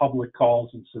from the public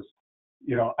calls and says,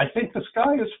 I think the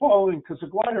sky is falling because the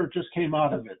glider just came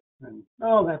out of it. And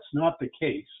no, that's not the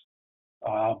case.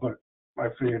 But I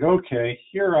figured, okay,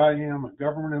 here I am, a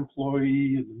government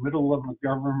employee in the middle of a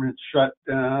government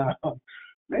shutdown.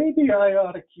 Maybe I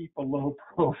ought to keep a low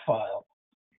profile.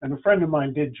 And a friend of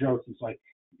mine did joke. He's like,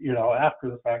 after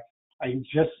the fact, I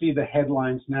just see the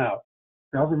headlines now.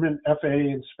 Government FAA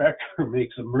inspector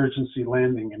makes emergency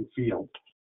landing in field.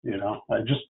 I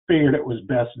just figured it was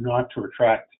best not to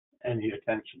attract any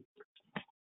attention.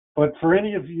 But for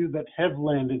any of you that have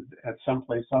landed at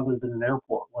someplace other than an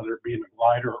airport, whether it be in a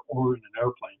glider or in an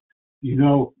airplane,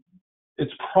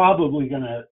 it's probably going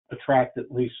to attract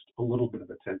at least a little bit of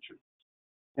attention.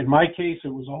 In my case,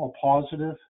 it was all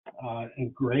positive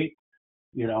and great.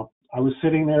 I was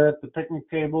sitting there at the picnic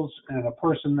tables, and a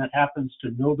person that happens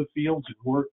to know the fields and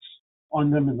works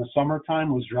on them in the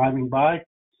summertime was driving by.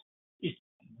 He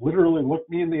literally looked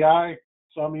me in the eye,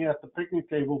 saw me at the picnic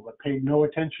table, but paid no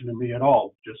attention to me at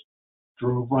all. Just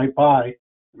drove right by,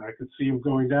 and I could see him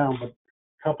going down. But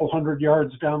a couple hundred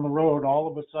yards down the road, all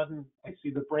of a sudden, I see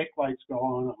the brake lights go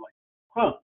on. I'm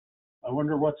like, I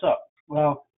wonder what's up.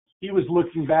 Well, he was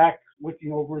looking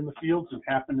over in the fields, and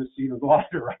happened to see the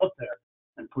glider out there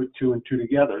and put two and two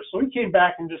together. So he came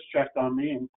back and just checked on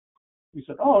me, and he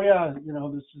said, "Oh yeah,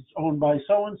 this is owned by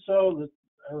so and so.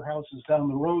 Our house is down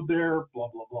the road there. Blah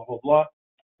blah blah blah blah.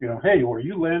 Hey, where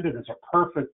you landed is a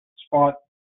perfect spot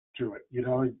to it. You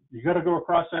got to go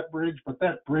across that bridge, but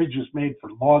that bridge is made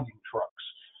for logging trucks.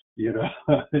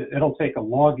 It'll take a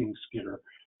logging skidder,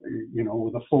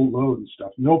 with a full load and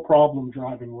stuff. No problem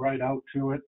driving right out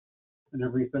to it and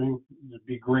everything. It'd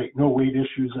be great. No weight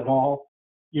issues at all.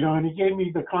 And he gave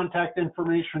me the contact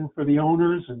information for the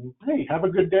owners, and hey, have a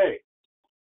good day."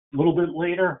 A little bit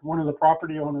later, one of the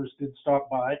property owners did stop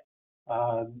by.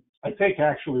 I think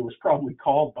actually was probably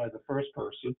called by the first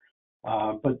person,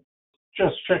 but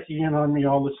just checking in on me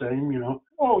all the same,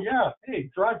 "Oh yeah, hey,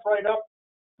 drive right up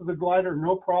to the glider,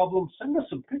 no problem. Send us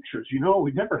some pictures.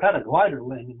 We never had a glider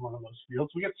land in one of those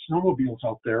fields. We get snowmobiles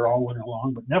out there all winter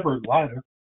long, but never a glider."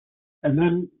 And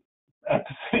then at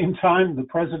the same time, the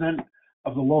president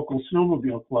of the local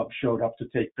snowmobile club showed up to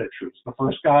take pictures. The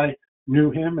first guy knew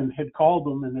him and had called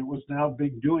him, and it was now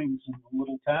big doings in the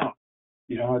little town.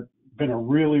 It'd been a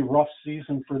really rough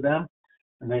season for them,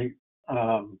 and they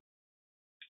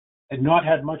had not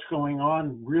had much going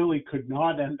on, really could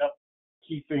not end up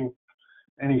keeping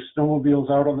any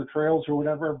snowmobiles out on the trails or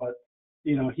whatever. But,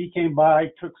 he came by,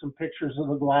 took some pictures of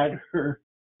the glider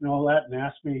and all that, and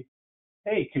asked me,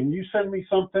 "Hey, can you send me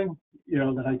something,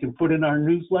 that I can put in our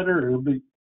newsletter? It'll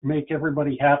make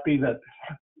everybody happy that,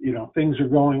 things are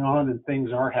going on and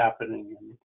things are happening."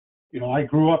 And, I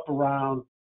grew up around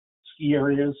ski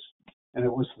areas, and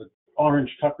it was the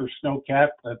orange Tucker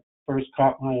snowcat that first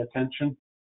caught my attention.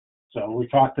 So we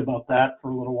talked about that for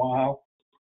a little while.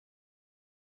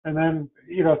 And then,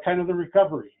 kind of the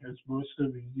recovery, as most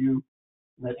of you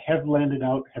that have landed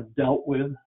out have dealt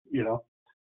with,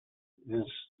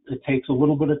 it takes a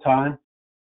little bit of time.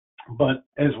 But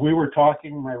as we were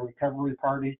talking, my recovery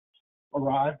party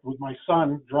arrived with my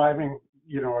son driving,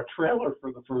 a trailer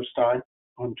for the first time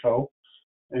on tow,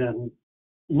 and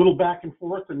a little back and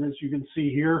forth. And as you can see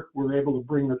here, we're able to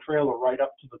bring the trailer right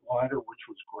up to the glider, which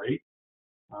was great.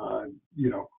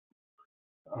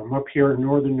 I'm up here in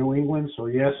northern New England, so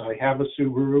yes, I have a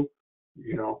Subaru.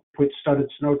 You know, put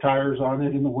studded snow tires on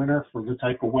it in the winter for the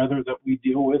type of weather that we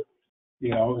deal with. You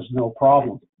know, is no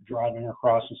problem driving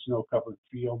across a snow-covered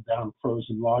field, down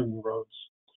frozen logging roads,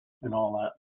 and all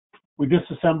that. We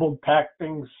disassembled, packed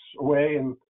things away,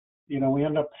 and you know, we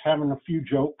end up having a few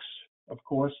jokes, of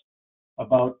course,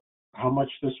 about how much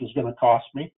this was going to cost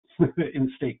me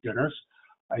in steak dinners.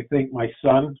 I think my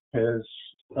son has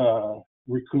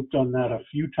recouped on that a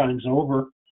few times over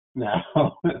now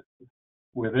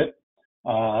with it.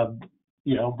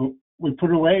 You know, but we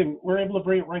put it away and we're able to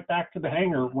bring it right back to the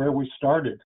hangar where we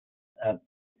started at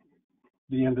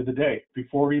the end of the day,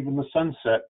 before even the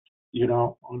sunset, you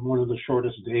know, on one of the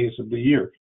shortest days of the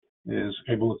year, is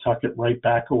able to tuck it right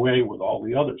back away with all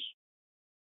the others.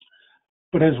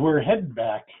 But as we're heading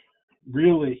back,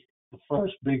 really the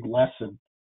first big lesson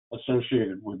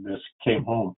associated with this came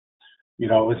home. You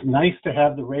know, it was nice to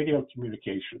have the radio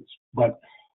communications, but,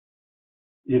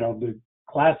 you know, the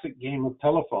classic game of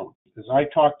telephone is I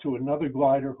talked to another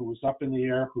glider who was up in the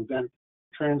air, who then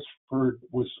transferred,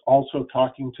 was also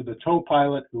talking to the tow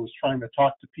pilot who was trying to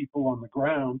talk to people on the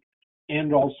ground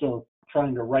and also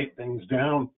trying to write things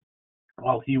down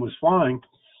while he was flying.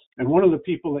 And one of the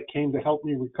people that came to help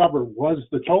me recover was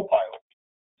the tow pilot.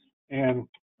 And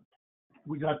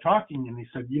we got talking and he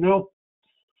said, you know,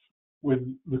 with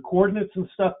the coordinates and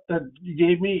stuff that you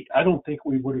gave me, I don't think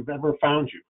we would have ever found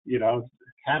you. You know,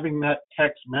 having that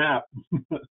text map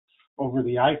over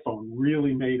the iPhone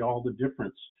really made all the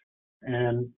difference.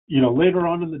 And, you know, later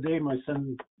on in the day, my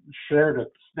son shared a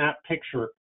snap picture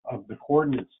of the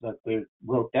coordinates that they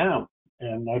wrote down,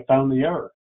 and I found the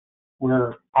error.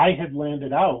 Where I had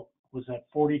landed out was at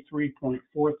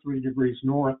 43.43 degrees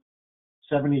north,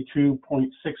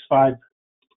 72.65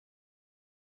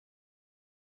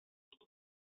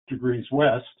 degrees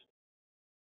west.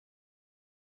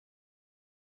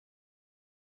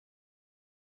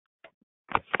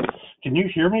 Can you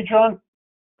hear me, John?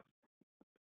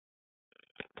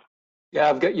 Yeah,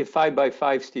 I've got you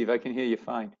 5x5, Steve. I can hear you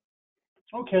fine.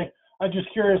 Okay, I'm just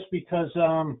curious because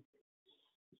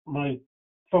my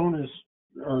phone is,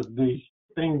 or the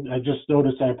thing I just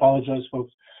noticed, I apologize,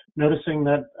 folks, noticing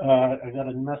that I got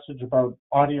a message about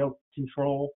audio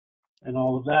control and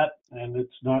all of that, and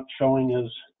it's not showing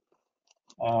as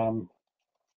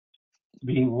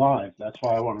being live. That's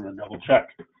why I wanted to double check.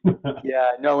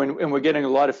 Yeah, no, and we're getting a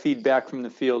lot of feedback from the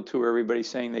field too, where everybody's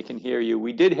saying they can hear you.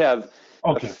 We did have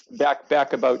Okay.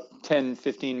 back about 10,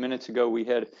 15 minutes ago, we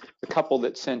had a couple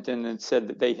that sent in and said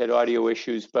that they had audio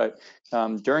issues, but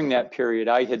during that period,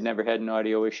 I had never had an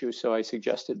audio issue, so I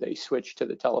suggested they switch to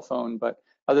the telephone. But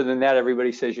other than that,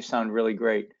 everybody says you sound really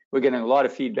great. We're getting a lot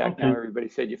of feedback now. Everybody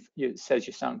said says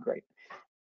you sound great.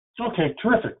 Okay,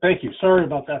 terrific. Thank you. Sorry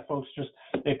about that, folks. Just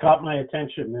it caught my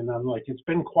attention, and I'm like, it's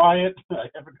been quiet. I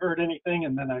haven't heard anything,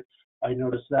 and then I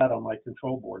noticed that on my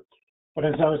control board. But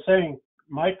as I was saying,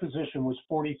 my position was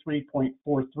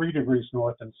 43.43 degrees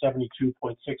north and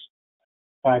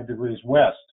 72.65 degrees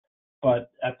west.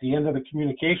 But at the end of the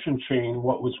communication chain,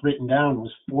 what was written down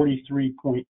was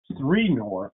 43.3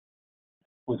 north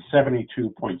with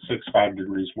 72.65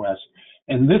 degrees west.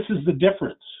 And this is the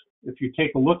difference. If you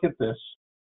take a look at this,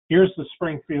 here's the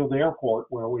Springfield Airport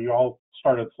where we all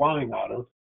started flying out of.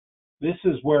 This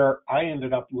is where I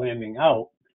ended up landing out.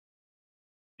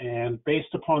 And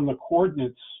based upon the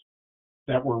coordinates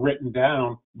that were written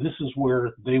down, this is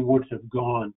where they would have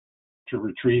gone to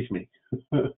retrieve me,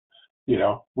 you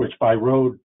know, which by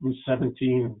road was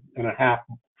 17 and a half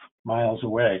miles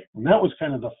away. And that was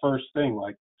kind of the first thing,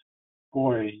 like,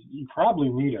 boy, you probably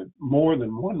need more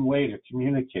than one way to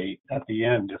communicate at the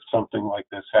end if something like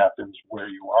this happens where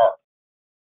you are.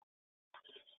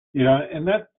 You know, and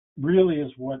that really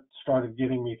is what started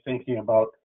getting me thinking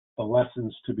about the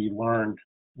lessons to be learned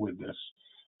with this,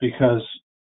 because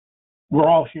we're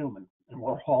all human and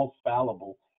we're all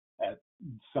fallible at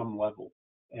some level.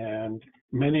 And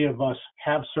many of us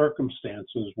have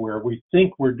circumstances where we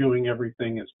think we're doing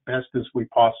everything as best as we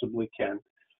possibly can,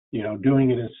 you know,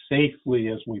 doing it as safely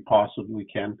as we possibly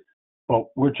can, but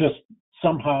we're just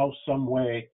somehow, some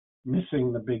way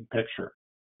missing the big picture,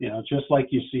 you know, just like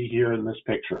you see here in this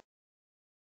picture.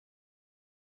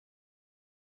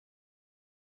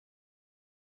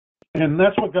 And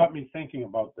that's what got me thinking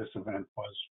about this event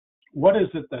was, what is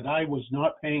it that I was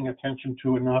not paying attention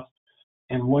to enough,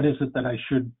 and what is it that I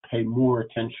should pay more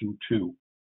attention to?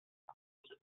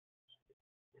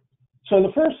 So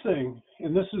the first thing,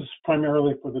 and this is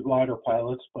primarily for the glider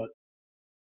pilots, but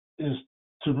is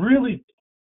to really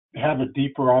have a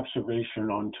deeper observation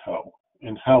on tow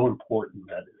and how important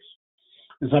that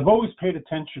is. I've always paid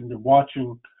attention to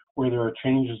watching where there are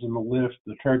changes in the lift,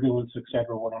 the turbulence,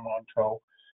 etc., when I'm on tow,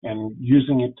 and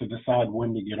using it to decide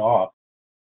when to get off.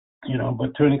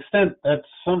 But to an extent, that's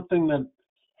something that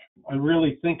I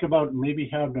really think about, and maybe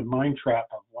have the mind trap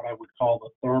of what I would call the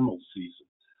thermal season,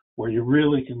 where you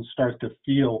really can start to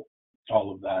feel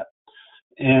all of that.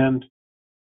 And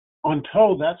on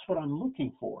tow, that's what I'm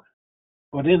looking for.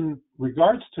 But in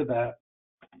regards to that,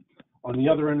 on the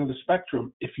other end of the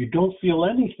spectrum, if you don't feel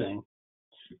anything,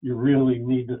 you really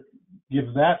need to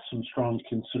give that some strong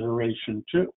consideration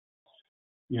too.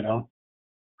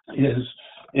 Is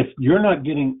if you're not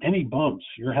getting any bumps,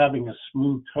 you're having a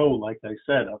smooth tow, like I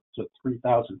said, up to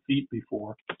 3,000 feet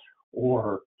before,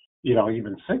 or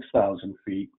even 6,000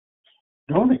 feet,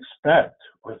 don't expect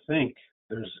or think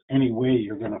there's any way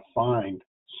you're going to find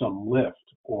some lift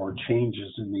or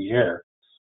changes in the air.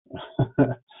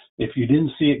 If you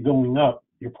didn't see it going up,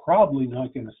 you're probably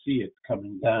not going to see it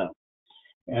coming down.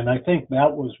 And I think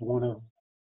that was one of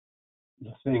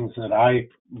the things that I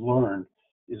learned,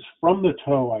 is from the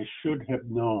tow, I should have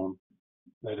known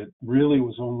that it really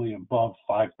was only above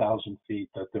 5,000 feet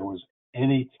that there was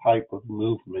any type of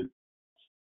movement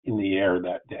in the air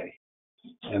that day.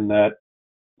 And that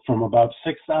from about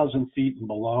 6,000 feet and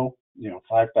below,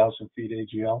 5,000 feet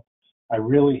AGL, I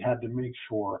really had to make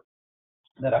sure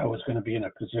that I was going to be in a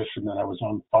position that I was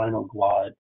on final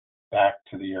glide back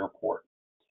to the airport.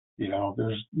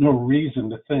 There's no reason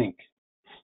to think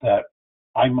that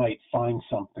I might find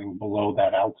something below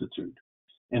that altitude.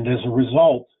 And as a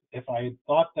result, if I had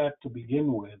thought that to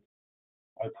begin with,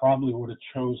 I probably would have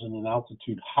chosen an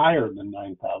altitude higher than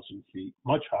 9,000 feet,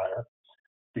 much higher,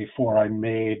 before I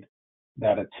made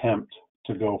that attempt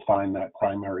to go find that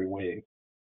primary wave.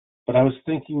 But I was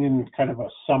thinking in kind of a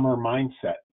summer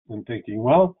mindset and thinking,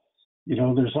 well,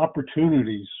 there's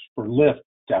opportunities for lift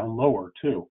down lower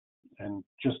too, and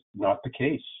just not the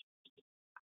case.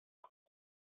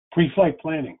 Pre-flight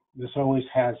planning. This always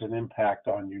has an impact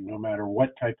on you, no matter what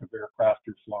type of aircraft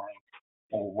you're flying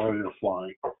or where you're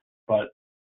flying. But,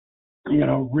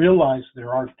 realize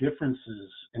there are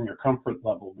differences in your comfort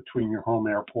level between your home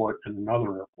airport and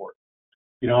another airport.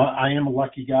 I am a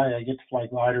lucky guy. I get to fly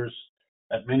gliders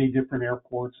at many different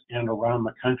airports and around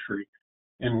the country.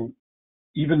 And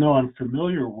even though I'm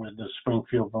familiar with the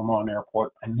Springfield, Vermont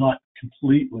airport, I'm not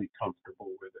completely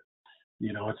comfortable with it.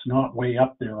 It's not way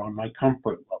up there on my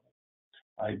comfort level.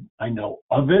 I know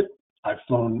of it. I've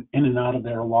flown in and out of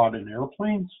there a lot in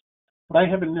airplanes, but I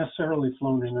haven't necessarily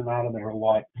flown in and out of there a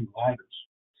lot in gliders.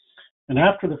 And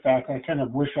after the fact, I kind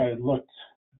of wish I had looked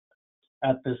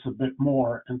at this a bit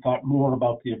more and thought more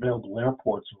about the available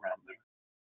airports around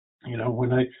there.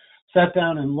 When I sat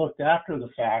down and looked after the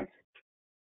fact,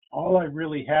 all I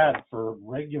really had for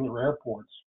regular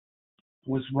airports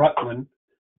was Rutland,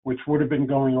 which would have been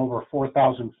going over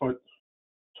 4,000 foot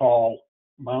tall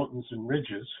mountains and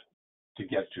ridges to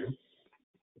get to,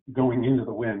 going into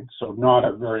the wind, so not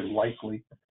a very likely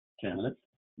candidate.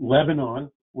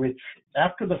 Lebanon, which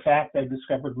after the fact I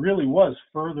discovered really was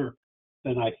further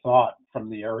than I thought from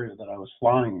the area that I was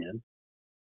flying in.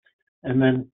 And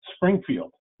then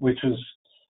Springfield, which is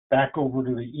back over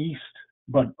to the east,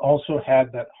 but also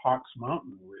had that Hawks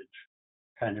Mountain Ridge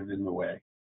kind of in the way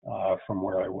from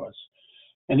where I was.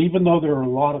 And even though there are a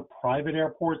lot of private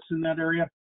airports in that area,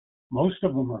 most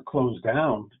of them are closed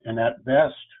down, and at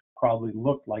best probably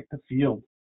looked like the field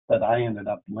that I ended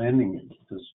up landing in,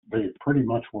 because they pretty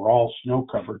much were all snow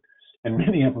covered, and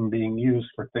many of them being used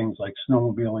for things like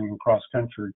snowmobiling and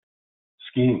cross-country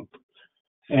skiing.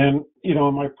 And, in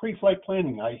my pre-flight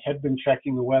planning, I had been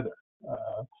checking the weather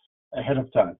ahead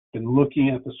of time, been looking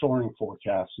at the soaring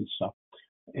forecasts and stuff.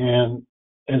 And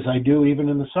as I do even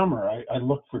in the summer, I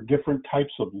look for different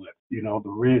types of lift, the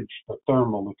ridge, the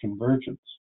thermal, the convergence.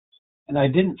 And I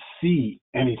didn't see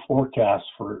any forecasts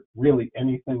for really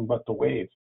anything but the wave.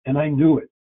 And I knew it.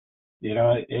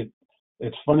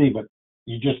 It's funny, but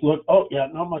you just look, oh yeah,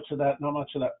 not much of that, not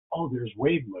much of that. Oh, there's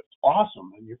wave lift.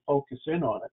 Awesome. And you focus in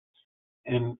on it.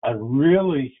 And I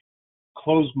really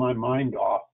closed my mind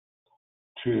off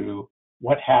to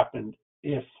what happened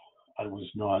if I was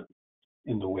not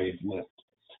in the wave lift.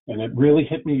 And it really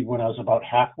hit me when I was about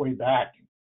halfway back,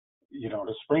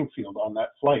 to Springfield on that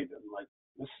flight. And like,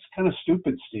 this is kind of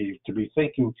stupid, Steve, to be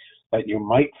thinking that you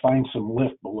might find some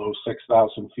lift below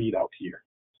 6,000 feet out here,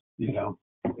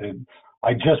 And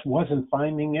I just wasn't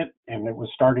finding it, and it was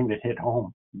starting to hit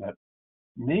home that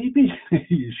maybe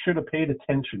you should have paid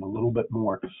attention a little bit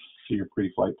more to your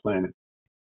pre-flight planning.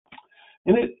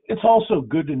 And it's also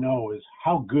good to know is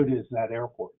how good is that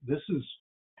airport. This is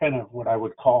kind of what I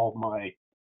would call my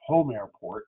home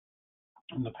airport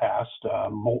in the past,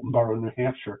 Moulton Borough, New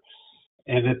Hampshire.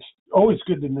 And it's always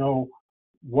good to know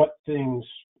what things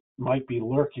might be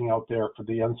lurking out there for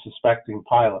the unsuspecting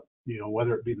pilot,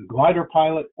 whether it be the glider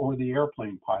pilot or the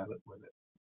airplane pilot with it.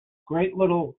 Great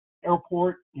little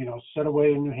airport, set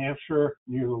away in New Hampshire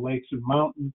near the lakes and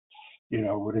mountains.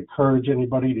 Would encourage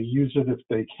anybody to use it if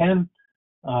they can.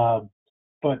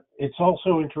 But it's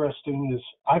also interesting is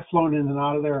I've flown in and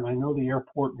out of there, and I know the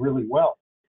airport really well.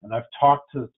 And I've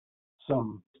talked to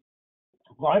some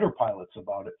glider pilots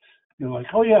about it.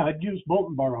 Like, oh yeah, I'd use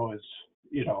Moultonborough as,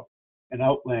 an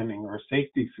outlanding or a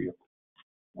safety field.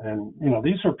 And,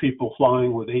 these are people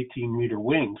flying with 18-meter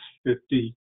wings,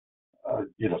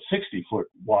 60-foot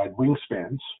wide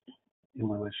wingspans in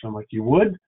relation. I'm like, you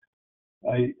would?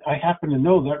 I happen to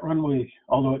know that runway,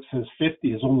 although it says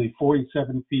 50, is only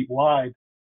 47 feet wide.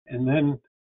 And then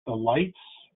the lights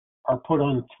are put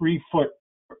on 3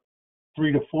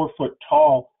 to 4 foot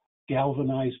tall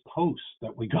galvanized posts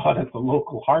that we got at the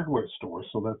local hardware store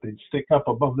so that they'd stick up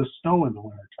above the snow in the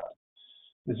wintertime.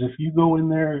 As if you go in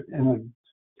there in an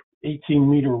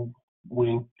 18-meter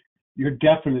wing, you're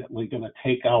definitely going to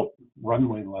take out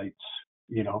runway lights,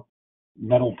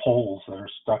 metal poles that are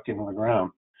stuck into the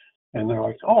ground. And they're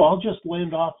like, oh, I'll just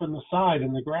land off on the side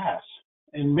in the grass.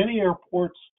 In many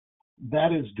airports,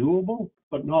 that is doable,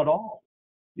 but not all.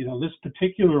 This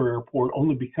particular airport,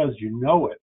 only because you know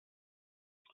it,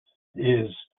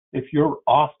 is if you're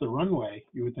off the runway,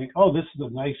 you would think, oh, this is a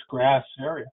nice grass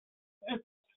area.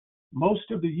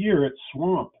 Most of the year it's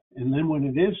swamp. And then when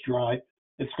it is dry,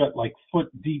 it's got like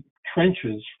foot-deep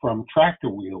trenches from tractor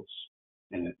wheels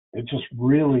in it. It just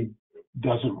really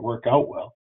doesn't work out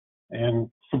well. And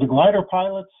for the glider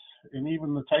pilots, and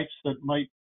even the types that might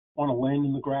want to land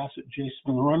in the grass adjacent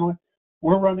to the runway,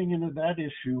 we're running into that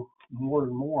issue more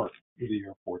and more in the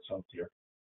airports out there.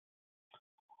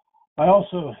 I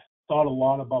also thought a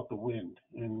lot about the wind,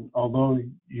 and although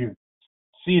you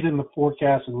see it in the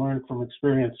forecast and learn from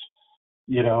experience,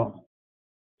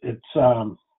 it's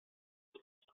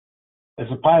as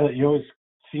a pilot, you always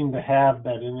seem to have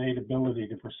that innate ability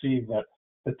to perceive that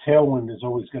the tailwind is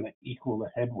always going to equal the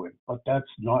headwind, but that's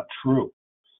not true.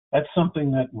 That's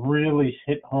something that really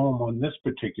hit home on this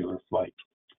particular flight.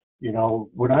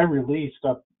 When I released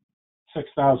up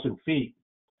 6,000 feet,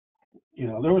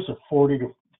 there was a 40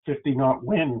 to 50 knot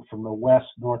wind from the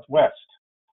west-northwest,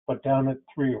 but down at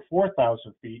 3,000 or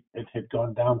 4,000 feet, it had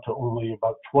gone down to only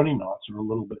about 20 knots or a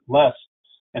little bit less,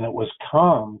 and it was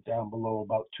calm down below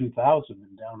about 2,000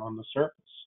 and down on the surface.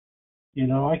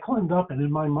 I climbed up, and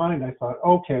in my mind, I thought,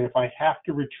 okay, if I have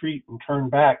to retreat and turn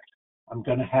back, I'm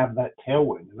going to have that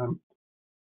tailwind. And I'm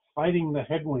fighting the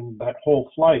headwind that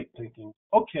whole flight, thinking,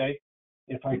 okay,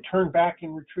 if I turn back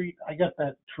and retreat, I got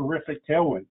that terrific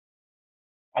tailwind.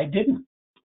 I didn't.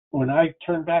 When I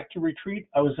turned back to retreat,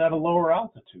 I was at a lower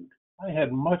altitude. I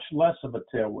had much less of a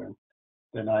tailwind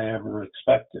than I ever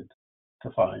expected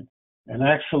to find. And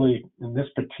actually, in this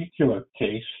particular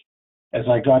case, as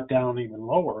I got down even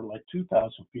lower, like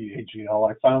 2,000 feet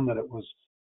AGL, I found that it was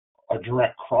a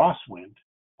direct crosswind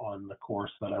on the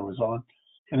course that I was on,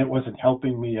 and it wasn't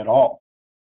helping me at all.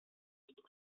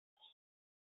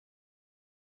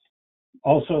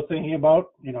 Also thinking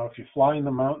about, if you fly in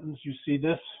the mountains, you see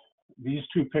this. These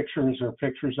two pictures are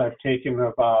pictures I've taken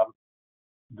of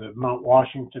the Mount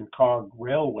Washington Cog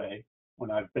Railway when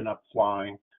I've been up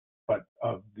flying, but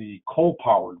of the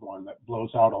coal-powered one that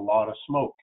blows out a lot of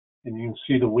smoke. And you can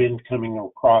see the wind coming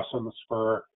across on the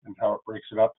spur and how it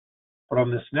breaks it up. But on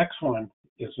this next one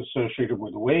is associated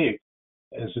with the wave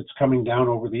as it's coming down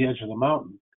over the edge of the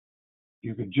mountain.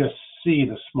 You could just see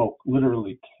the smoke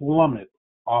literally plummet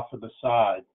off of the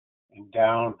side and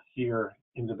down here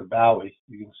into the valley.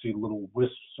 You can see little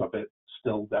wisps of it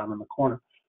still down in the corner,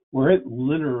 where it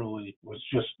literally was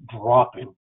just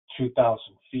dropping 2,000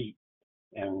 feet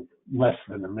in less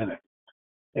than a minute.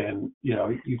 And,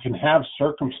 you can have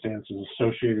circumstances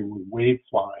associated with wave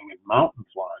flying and mountain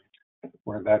flying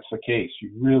where that's the case.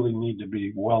 You really need to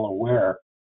be well aware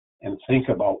and think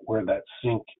about where that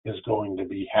sink is going to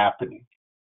be happening.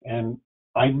 And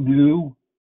I knew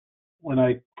when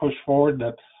I pushed forward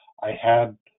that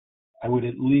I would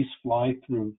at least fly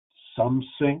through some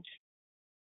sink,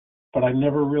 but I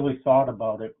never really thought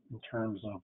about it in terms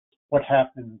of what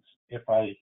happens if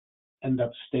I end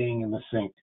up staying in the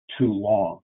sink too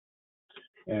long.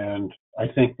 And I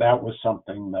think that was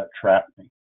something that trapped me.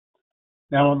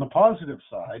 Now, on the positive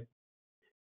side,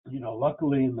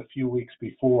 luckily in the few weeks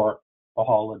before the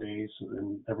holidays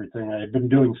and everything, I had been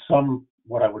doing some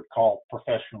what I would call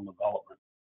professional development.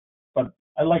 But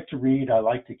I like to read, I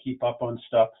like to keep up on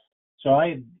stuff. So I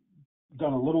had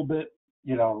done a little bit,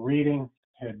 reading,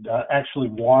 had actually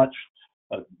watched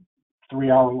a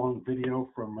 3-hour-long video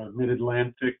from a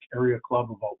Mid-Atlantic area club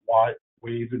about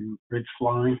wave and ridge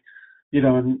flying.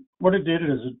 And what it did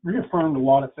is it reaffirmed a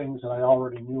lot of things that I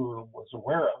already knew or was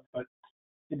aware of, but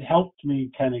it helped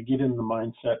me kind of get in the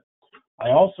mindset. I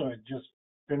also had just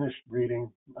finished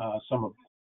reading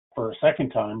for a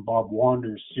second time, Bob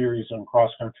Wander's series on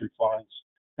cross-country flights,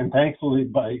 and thankfully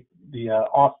by the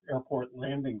off-airport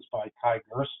landings by Kai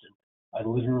Gersten, I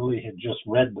literally had just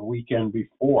read the weekend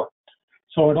before.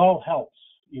 So it all helps.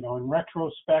 In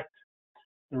retrospect,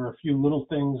 there are a few little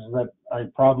things that I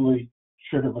probably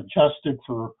should have adjusted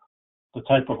for the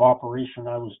type of operation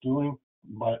I was doing,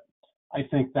 but I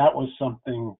think that was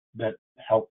something that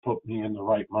helped put me in the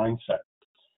right mindset.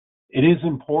 It is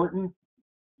important,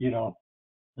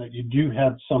 that you do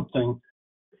have something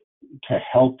to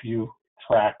help you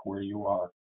track where you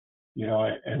are.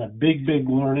 And a big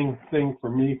learning thing for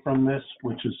me from this,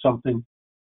 which is something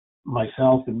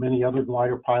myself and many other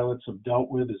glider pilots have dealt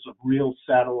with, is a real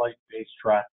satellite-based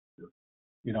tracker.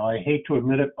 I hate to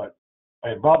admit it, but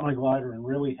I bought my glider and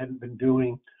really hadn't been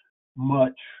doing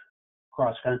much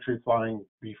cross-country flying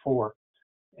before.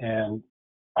 And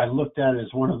I looked at it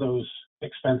as one of those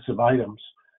expensive items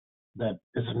that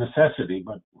is a necessity,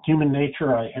 but human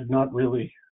nature, I had not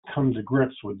really come to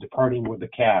grips with departing with the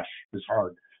cash is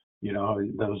hard.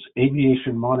 Those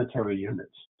aviation monetary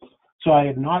units. So I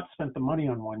had not spent the money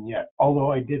on one yet,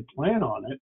 although I did plan on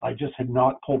it. I just had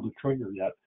not pulled the trigger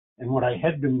yet. And what I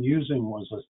had been using was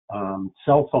a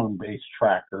cell phone-based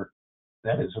tracker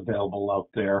that is available out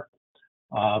there.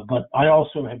 But I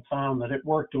also had found that it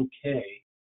worked okay,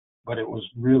 but it was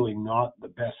really not the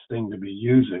best thing to be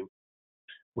using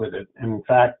with it. And in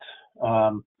fact, I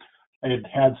had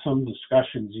had some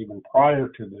discussions even prior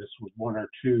to this with one or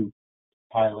two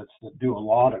pilots that do a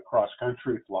lot of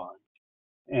cross-country flying.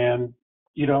 And,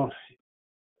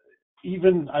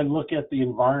 even I look at the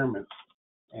environment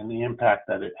and the impact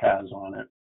that it has on it.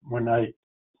 When I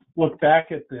look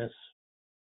back at this,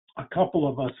 a couple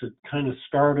of us had kind of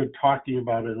started talking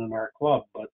about it in our club,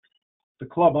 but the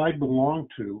club I belonged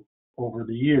to over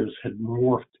the years had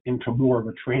morphed into more of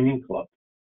a training club.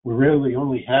 We really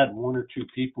only had one or two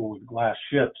people with glass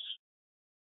ships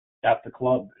at the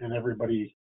club, and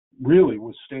everybody really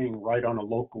was staying right on a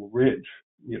local ridge,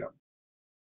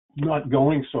 not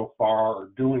going so far or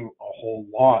doing a whole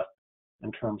lot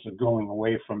in terms of going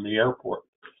away from the airport.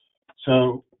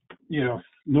 So,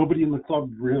 nobody in the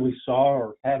club really saw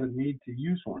or had a need to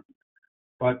use one.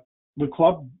 But the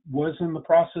club was in the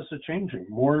process of changing.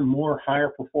 More and more higher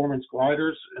performance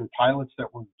gliders and pilots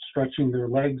that were stretching their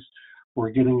legs were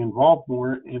getting involved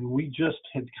more, and we just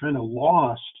had kind of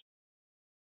lost,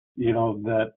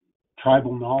 that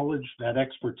tribal knowledge, that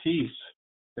expertise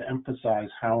to emphasize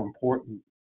how important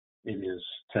it is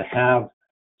to have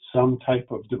some type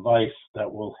of device that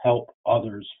will help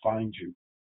others find you.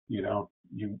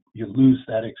 You lose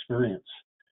that experience.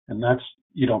 And that's,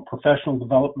 professional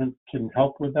development can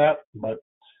help with that, but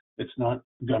it's not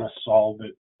going to solve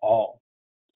it all.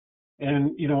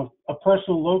 And, a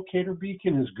personal locator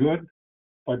beacon is good,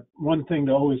 but one thing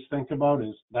to always think about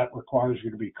is that requires you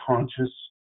to be conscious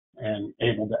and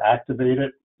able to activate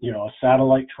it. A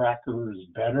satellite tracker is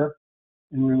better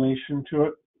in relation to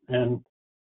it. And,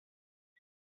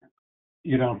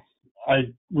 I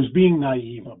was being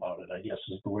naive about it, I guess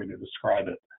is the way to describe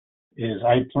it.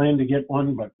 I planned to get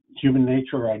one, but human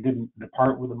nature, I didn't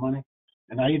depart with the money.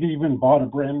 And I had even bought a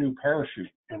brand new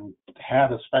parachute and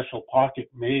had a special pocket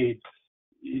made,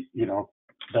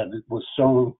 that it was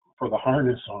sewn for the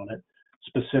harness on it,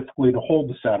 specifically to hold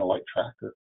the satellite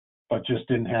tracker, but just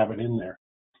didn't have it in there.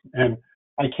 And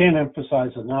I can't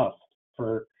emphasize enough,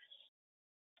 for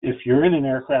if you're in an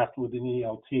aircraft with an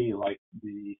ELT like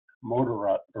the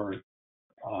motor or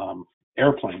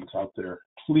airplanes out there,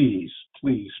 please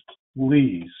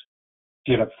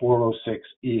get a 406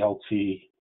 ELT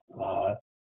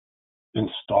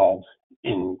installed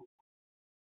in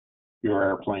your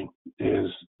airplane.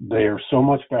 They are so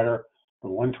much better. The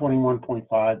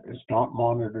 121.5 is not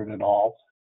monitored at all.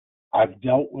 I've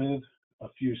dealt with a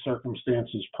few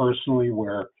circumstances personally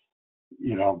where,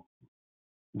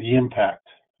 the impact.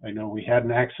 I know we had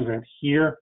an accident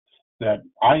here that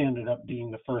I ended up being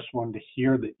the first one to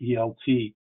hear the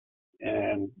ELT,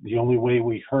 and the only way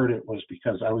we heard it was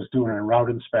because I was doing a route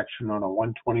inspection on a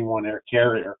 121 air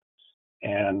carrier,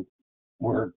 and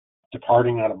we're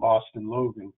departing out of Boston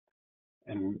Logan,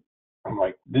 and I'm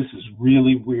like, this is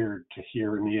really weird to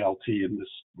hear an ELT in this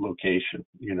location.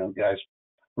 Guys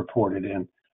reported in,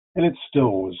 and it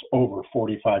still was over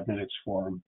 45 minutes for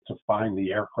them to find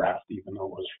the aircraft, even though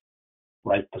it was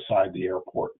right beside the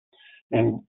airport.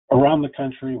 And around the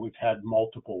country, we've had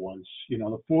multiple ones. You know,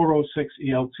 the 406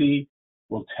 ELT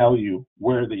will tell you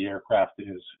where the aircraft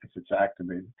is if it's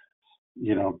activated.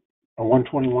 You know, a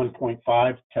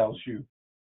 121.5 tells you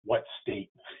what state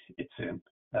it's in.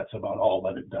 That's about all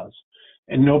that it does.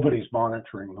 And nobody's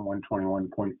monitoring the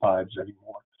 121.5s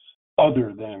anymore,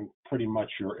 other than pretty much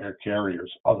your air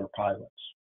carriers, other pilots.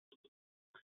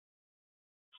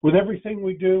 With everything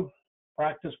we do,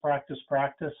 practice, practice,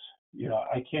 practice. You know,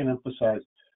 I can't emphasize,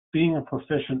 being a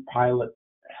proficient pilot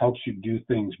helps you do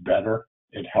things better.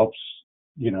 It helps,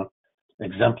 you know,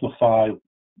 exemplify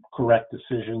correct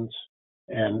decisions.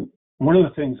 And one of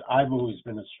the things I've always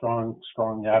been a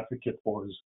strong advocate for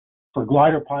is for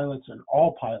glider pilots and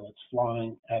all pilots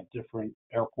flying at different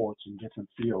airports and different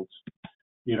fields.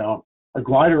 You know, a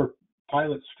glider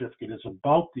pilot certificate is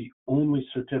about the only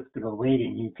certificate or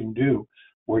rating you can do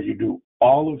where you do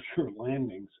all of your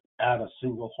landings at a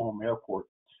single home airport.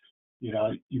 You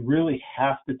know, you really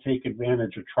have to take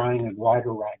advantage of trying a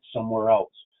glider ride somewhere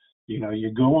else. You know,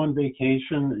 you go on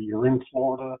vacation, or you're in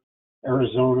Florida,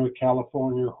 Arizona,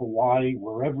 California, Hawaii,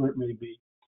 wherever it may be,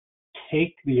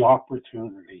 take the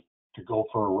opportunity to go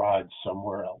for a ride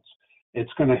somewhere else.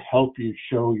 It's going to help you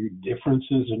show you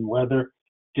differences in weather,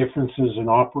 differences in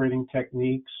operating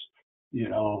techniques, you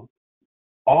know,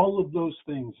 all of those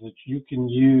things that you can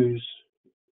use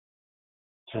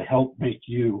to help make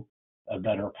you a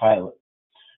better pilot.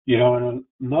 You know, and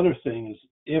another thing is,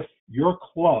 if your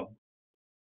club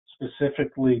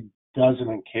specifically does an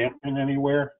encampment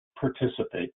anywhere,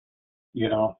 participate. You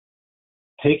know,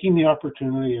 taking the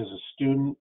opportunity as a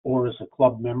student or as a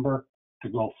club member to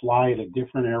go fly at a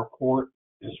different airport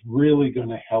is really going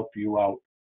to help you out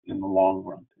in the long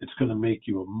run. It's going to make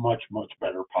you a much, much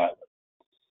better pilot.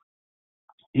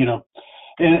 You know,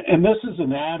 and this is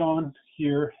an add-on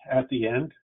here at the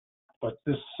end, but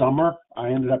this summer I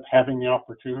ended up having the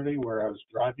opportunity where I was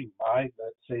driving by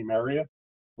that same area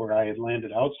where I had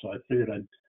landed out, so I figured I'd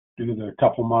do the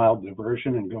couple-mile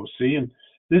diversion and go see. And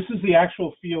this is the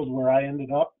actual field where I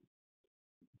ended up,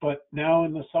 but now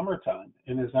in the summertime.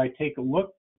 And as I take a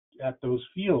look at those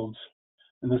fields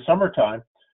in the summertime,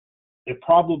 it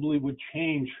probably would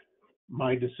change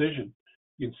my decision.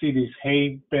 You can see these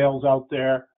hay bales out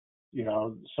there, you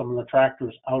know, some of the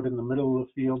tractors out in the middle of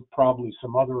the field, probably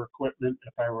some other equipment,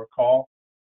 if I recall.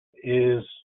 Is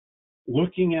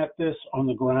looking at this on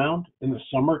the ground in the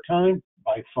summertime,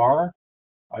 by far,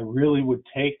 I really would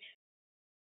take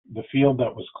the field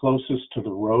that was closest to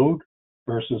the road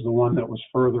versus the one that was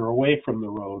further away from the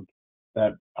road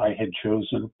that I had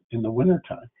chosen in the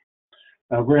wintertime.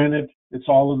 Now, granted, it's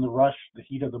all in the rush, the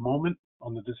heat of the moment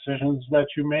on the decisions that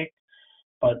you make,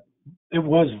 but it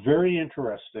was very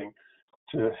interesting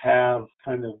to have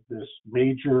kind of this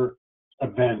major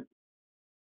event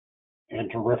and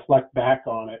to reflect back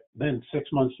on it, then 6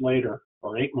 months later,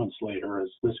 or 8 months later, as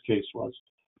this case was,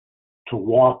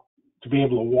 to be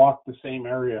able to walk the same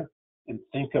area and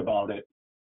think about it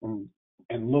and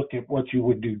look at what you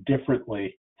would do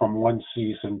differently from one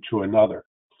season to another.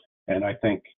 And I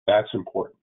think that's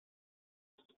important.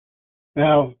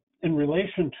 Now, in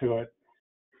relation to it,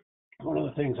 one of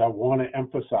the things I want to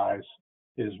emphasize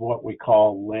is what we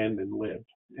call land and live.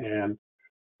 And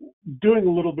doing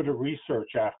a little bit of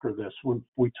research after this, when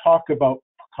we talk about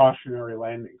precautionary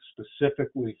landing,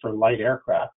 specifically for light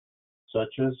aircraft,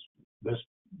 such as this,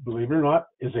 believe it or not,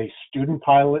 is a student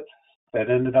pilot that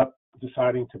ended up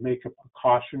deciding to make a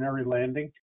precautionary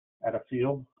landing at a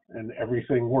field, and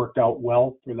everything worked out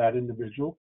well for that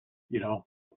individual. You know,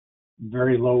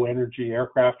 very low energy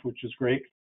aircraft, which is great.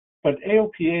 But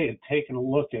AOPA had taken a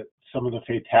look at some of the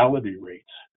fatality rates.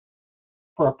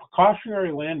 For a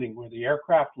precautionary landing where the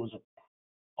aircraft was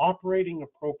operating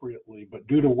appropriately, but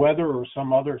due to weather or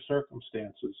some other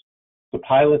circumstances, the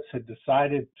pilots had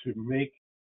decided to make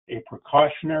a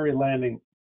precautionary landing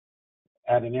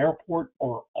at an airport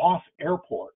or off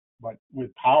airport, but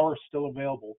with power still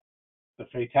available, the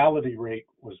fatality rate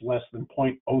was less than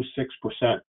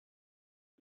 0.06%.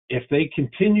 If they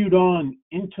continued on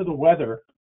into the weather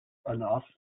enough,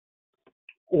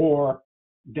 or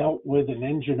dealt with an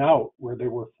engine out where they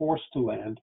were forced to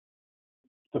land,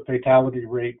 the fatality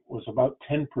rate was about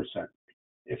 10%.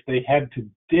 If they had to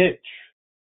ditch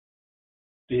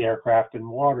the aircraft in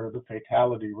water, the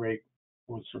fatality rate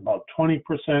was about 20%.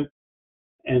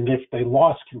 And if they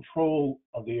lost control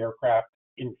of the aircraft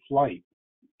in flight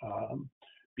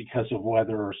because of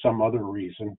weather or some other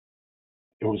reason,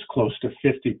 it was close to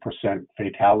 50%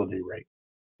 fatality rate.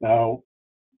 Now,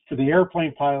 for the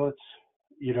airplane pilots,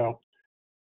 you know,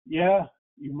 yeah,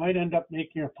 you might end up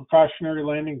making a precautionary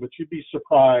landing, but you'd be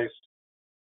surprised.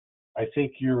 I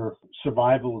think your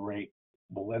survival rate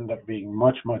will end up being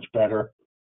much, much better.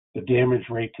 The damage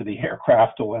rate to the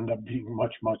aircraft will end up being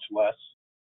much, much less.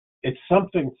 It's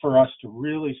something for us to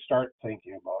really start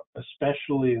thinking about,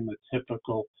 especially in the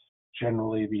typical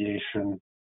general aviation,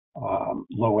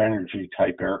 low energy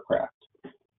type aircraft.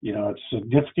 It's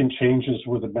significant changes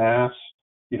with the mass.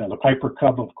 The Piper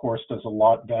Cub, of course, does a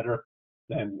lot better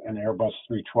than an Airbus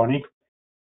 320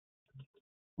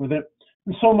 with it.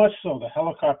 And so much so, the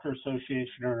Helicopter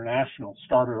Association International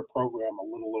started a program a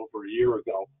little over a year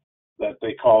ago that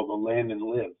they call the Land and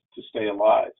Live to Stay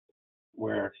Alive,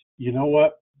 where,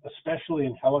 especially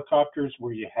in helicopters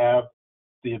where you have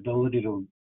the ability to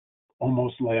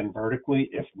almost land vertically,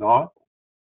 if not,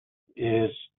 is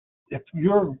if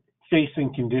you're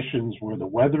facing conditions where the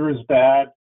weather is bad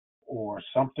or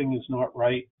something is not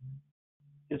right,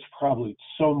 it's probably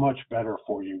so much better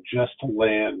for you just to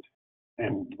land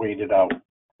and wait it out,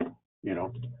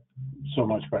 so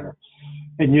much better.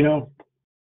 And,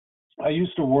 I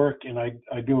used to work, and I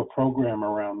do a program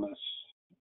around this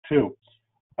too.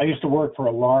 I used to work for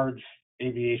a large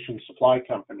aviation supply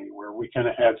company where we kind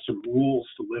of had some rules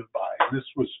to live by. And this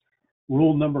was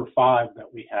rule number 5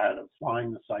 that we had of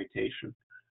flying the Citation,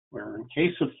 where in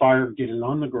case of fire, get it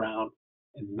on the ground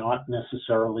and not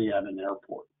necessarily at an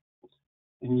airport.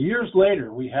 And years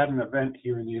later, we had an event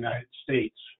here in the United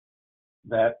States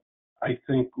that I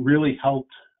think really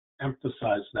helped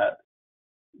emphasize that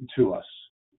to us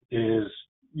is,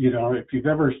 if you've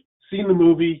ever seen the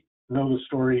movie, know the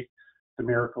story, The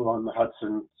Miracle on the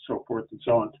Hudson, so forth and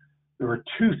so on, there were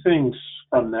 2 things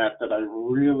from that I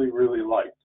really, really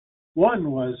liked.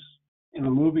 One was, in the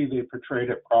movie, they portrayed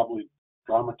it, probably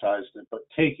dramatized it, but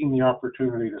taking the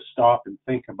opportunity to stop and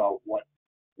think about what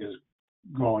is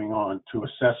going on, to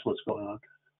assess what's going on.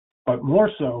 But more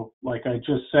so, like I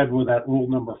just said with that rule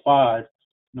number 5,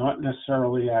 not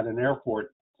necessarily at an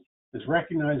airport, is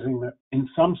recognizing that in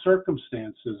some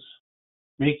circumstances,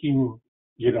 making,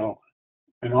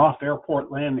 an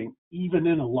off-airport landing, even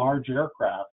in a large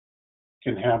aircraft,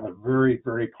 can have a very,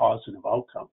 very positive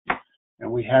outcome.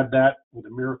 And we had that with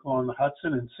the Miracle on the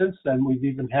Hudson, and since then, we've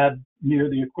even had near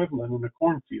the equivalent in the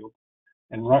cornfield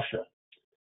in Russia.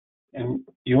 And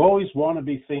you always want to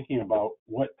be thinking about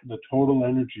what the total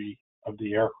energy of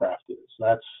the aircraft is.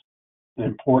 That's an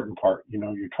important part.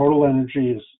 Your total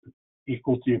energy is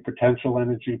equal to your potential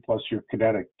energy plus your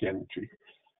kinetic energy.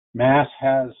 Mass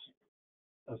has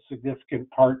a significant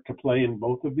part to play in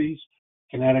both of these.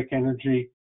 Kinetic energy,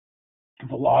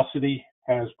 velocity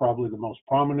has probably the most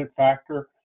prominent factor,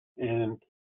 and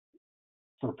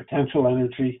for potential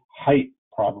energy, height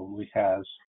probably has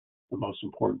the most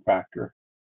important factor.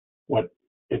 What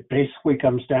it basically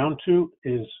comes down to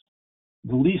is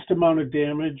the least amount of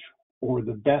damage or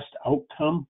the best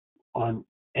outcome on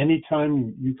any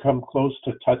time you come close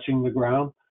to touching the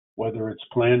ground, whether it's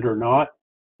planned or not,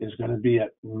 is going to be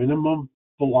at minimum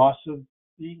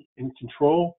velocity and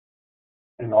control,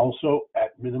 and also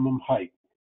at minimum height.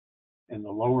 And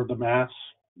the lower the mass,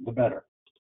 the better.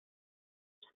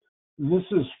 And this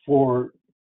is for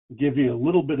give you a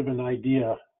little bit of an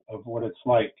idea of what it's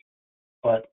like.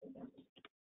 But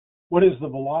what is the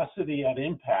velocity at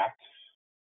impact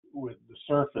with the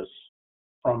surface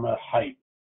from a height,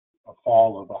 a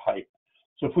fall of a height?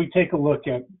 So if we take a look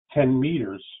at 10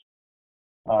 meters,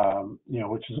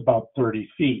 which is about 30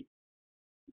 feet,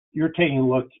 you're taking a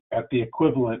look at the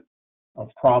equivalent of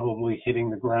probably hitting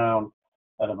the ground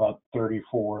at about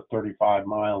 34, 35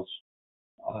 miles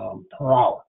per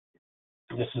hour.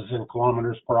 This is in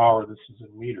kilometers per hour. This is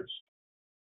in meters.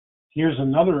 Here's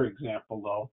another example,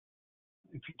 though.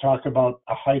 If you talk about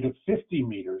a height of 50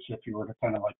 meters, if you were to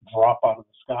kind of like drop out of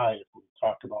the sky, if we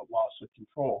talk about loss of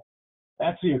control,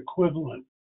 that's the equivalent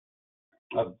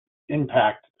of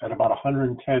impact at about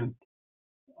 110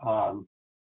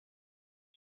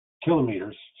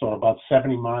 kilometers, so about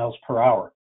 70 miles per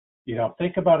hour.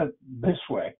 Think about it this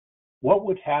way. What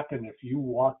would happen if you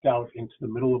walked out into the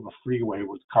middle of a freeway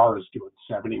with cars doing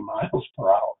 70 miles per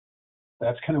hour?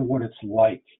 That's kind of what it's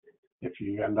like if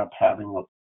you end up having a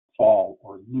fall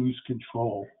or lose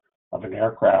control of an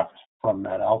aircraft from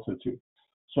that altitude.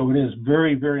 So it is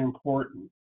very, very important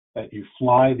that you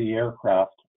fly the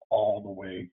aircraft all the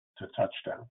way to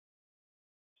touchdown.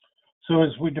 So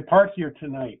as we depart here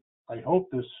tonight, I hope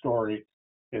this story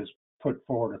has put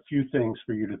forward a few things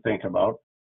for you to think about.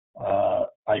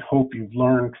 I hope you've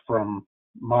learned from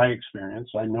my experience.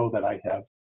 I know that I have.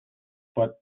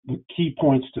 But the key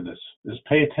points to this is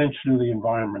pay attention to the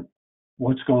environment,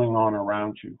 what's going on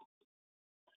around you.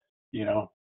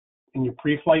 In your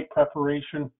pre-flight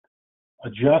preparation,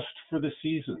 adjust for the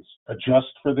seasons, adjust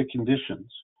for the conditions.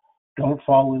 Don't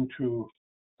fall into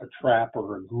a trap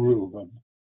or a groove of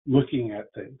looking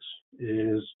at things.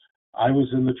 Is I was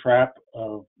in the trap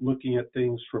of looking at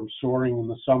things from soaring in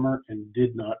the summer and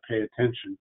did not pay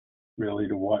attention really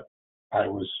to what I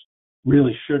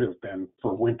really should have been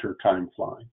for winter time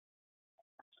flying.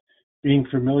 Being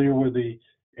familiar with the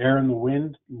air and the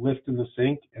wind, lift and the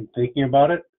sink, and thinking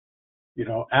about it,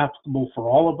 applicable for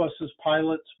all of us as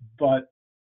pilots, but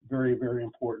very, very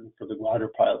important for the glider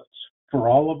pilots. For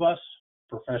all of us,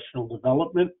 professional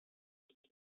development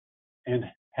and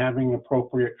having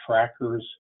appropriate trackers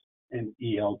and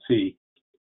ELT.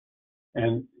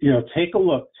 And, take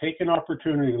an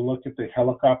opportunity to look at the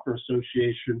Helicopter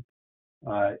Association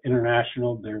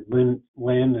International, their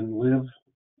Land and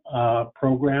Live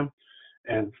program,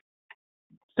 and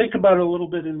think about it a little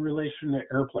bit in relation to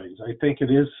airplanes. I think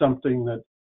it is something that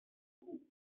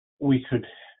we could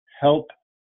help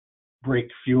break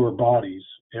fewer bodies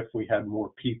if we had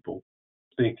more people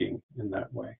thinking in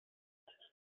that way.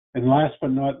 And last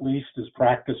but not least is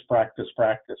practice, practice,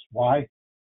 practice. Why?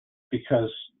 Because,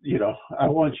 I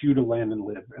want you to land and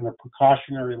live, and a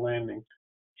precautionary landing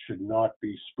should not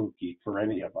be spooky for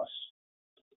any of us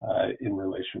in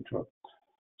relation to it.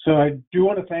 So I do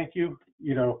want to thank you.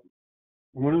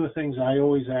 One of the things I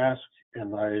always ask,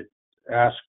 and I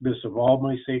ask this of all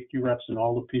my safety reps and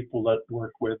all the people that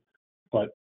work with, but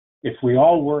if we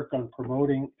all work on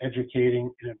promoting,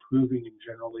 educating, and improving in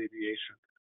general aviation,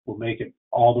 we'll make it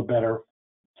all the better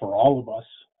for all of us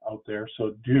out there.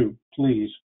 So do please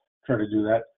try to do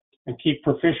that and keep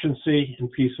proficiency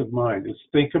and peace of mind. Just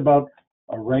think about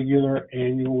a regular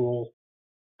annual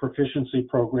proficiency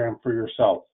program for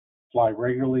yourself. Fly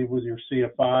regularly with your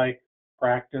CFI,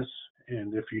 practice,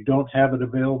 and if you don't have it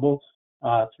available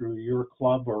through your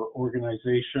club or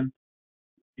organization,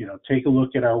 take a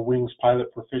look at our Wings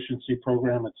Pilot Proficiency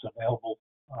Program. It's available.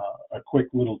 A quick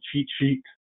little cheat sheet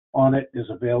on it is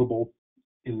available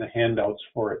in the handouts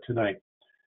for it tonight.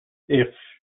 If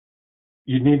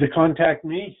you need to contact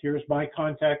me, here's my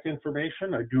contact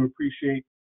information. I do appreciate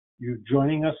you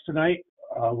joining us tonight.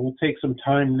 We'll take some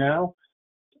time now,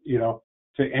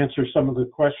 to answer some of the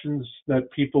questions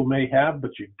that people may have,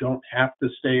 but you don't have to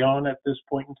stay on at this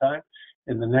point in time.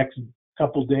 In the next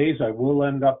couple days, I will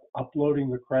end up uploading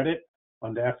the credit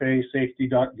onto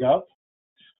FAASAFETY.GOV.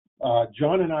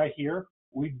 John and I here,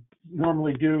 we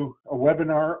normally do a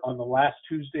webinar on the last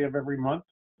Tuesday of every month.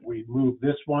 We moved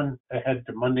this one ahead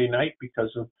to Monday night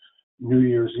because of New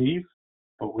Year's Eve,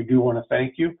 but we do want to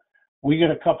thank you. We got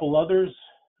a couple others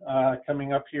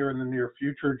coming up here in the near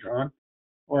future, John.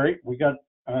 All right, we got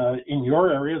in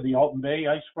your area, the Alton Bay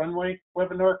Ice Runway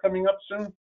webinar coming up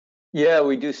soon. Yeah,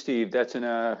 we do, Steve. That's in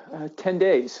 10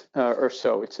 days or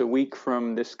so. It's a week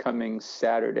from this coming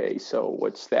Saturday. So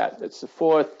what's that? That's the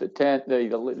 4th, the 10th, the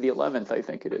 11th, I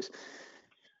think it is.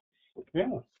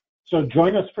 Yeah. So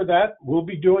join us for that. We'll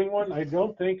be doing one. I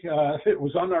don't think it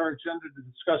was on our agenda to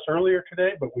discuss earlier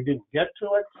today, but we didn't get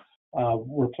to it.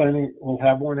 We'll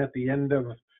have one at the end of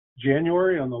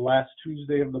January on the last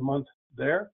Tuesday of the month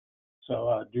there.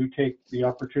 So do take the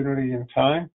opportunity and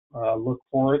time, look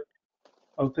for it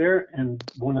out there, and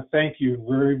want to thank you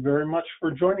very, very much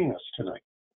for joining us tonight.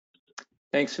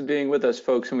 Thanks for being with us,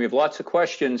 folks. And we have lots of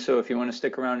questions, so if you want to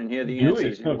stick around and hear the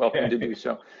answers, you're welcome to do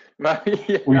so. Yeah.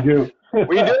 We do.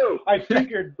 We do. I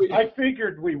figured we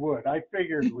would.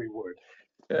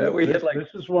 We had like, this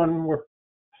is one where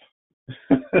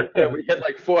yeah, we had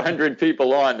like 400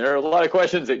 people on. There are a lot of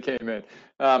questions that came in.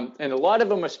 And a lot of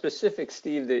them are specific,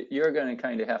 Steve, that you're going to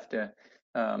kind of have to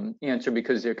answer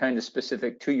because they're kind of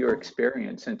specific to your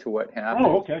experience and to what happened.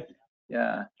 Oh, okay.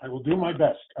 Yeah. I will do my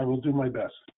best.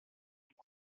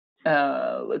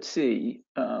 Let's see.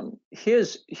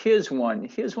 Here's one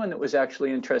that was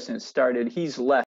actually interesting. It started, he's left.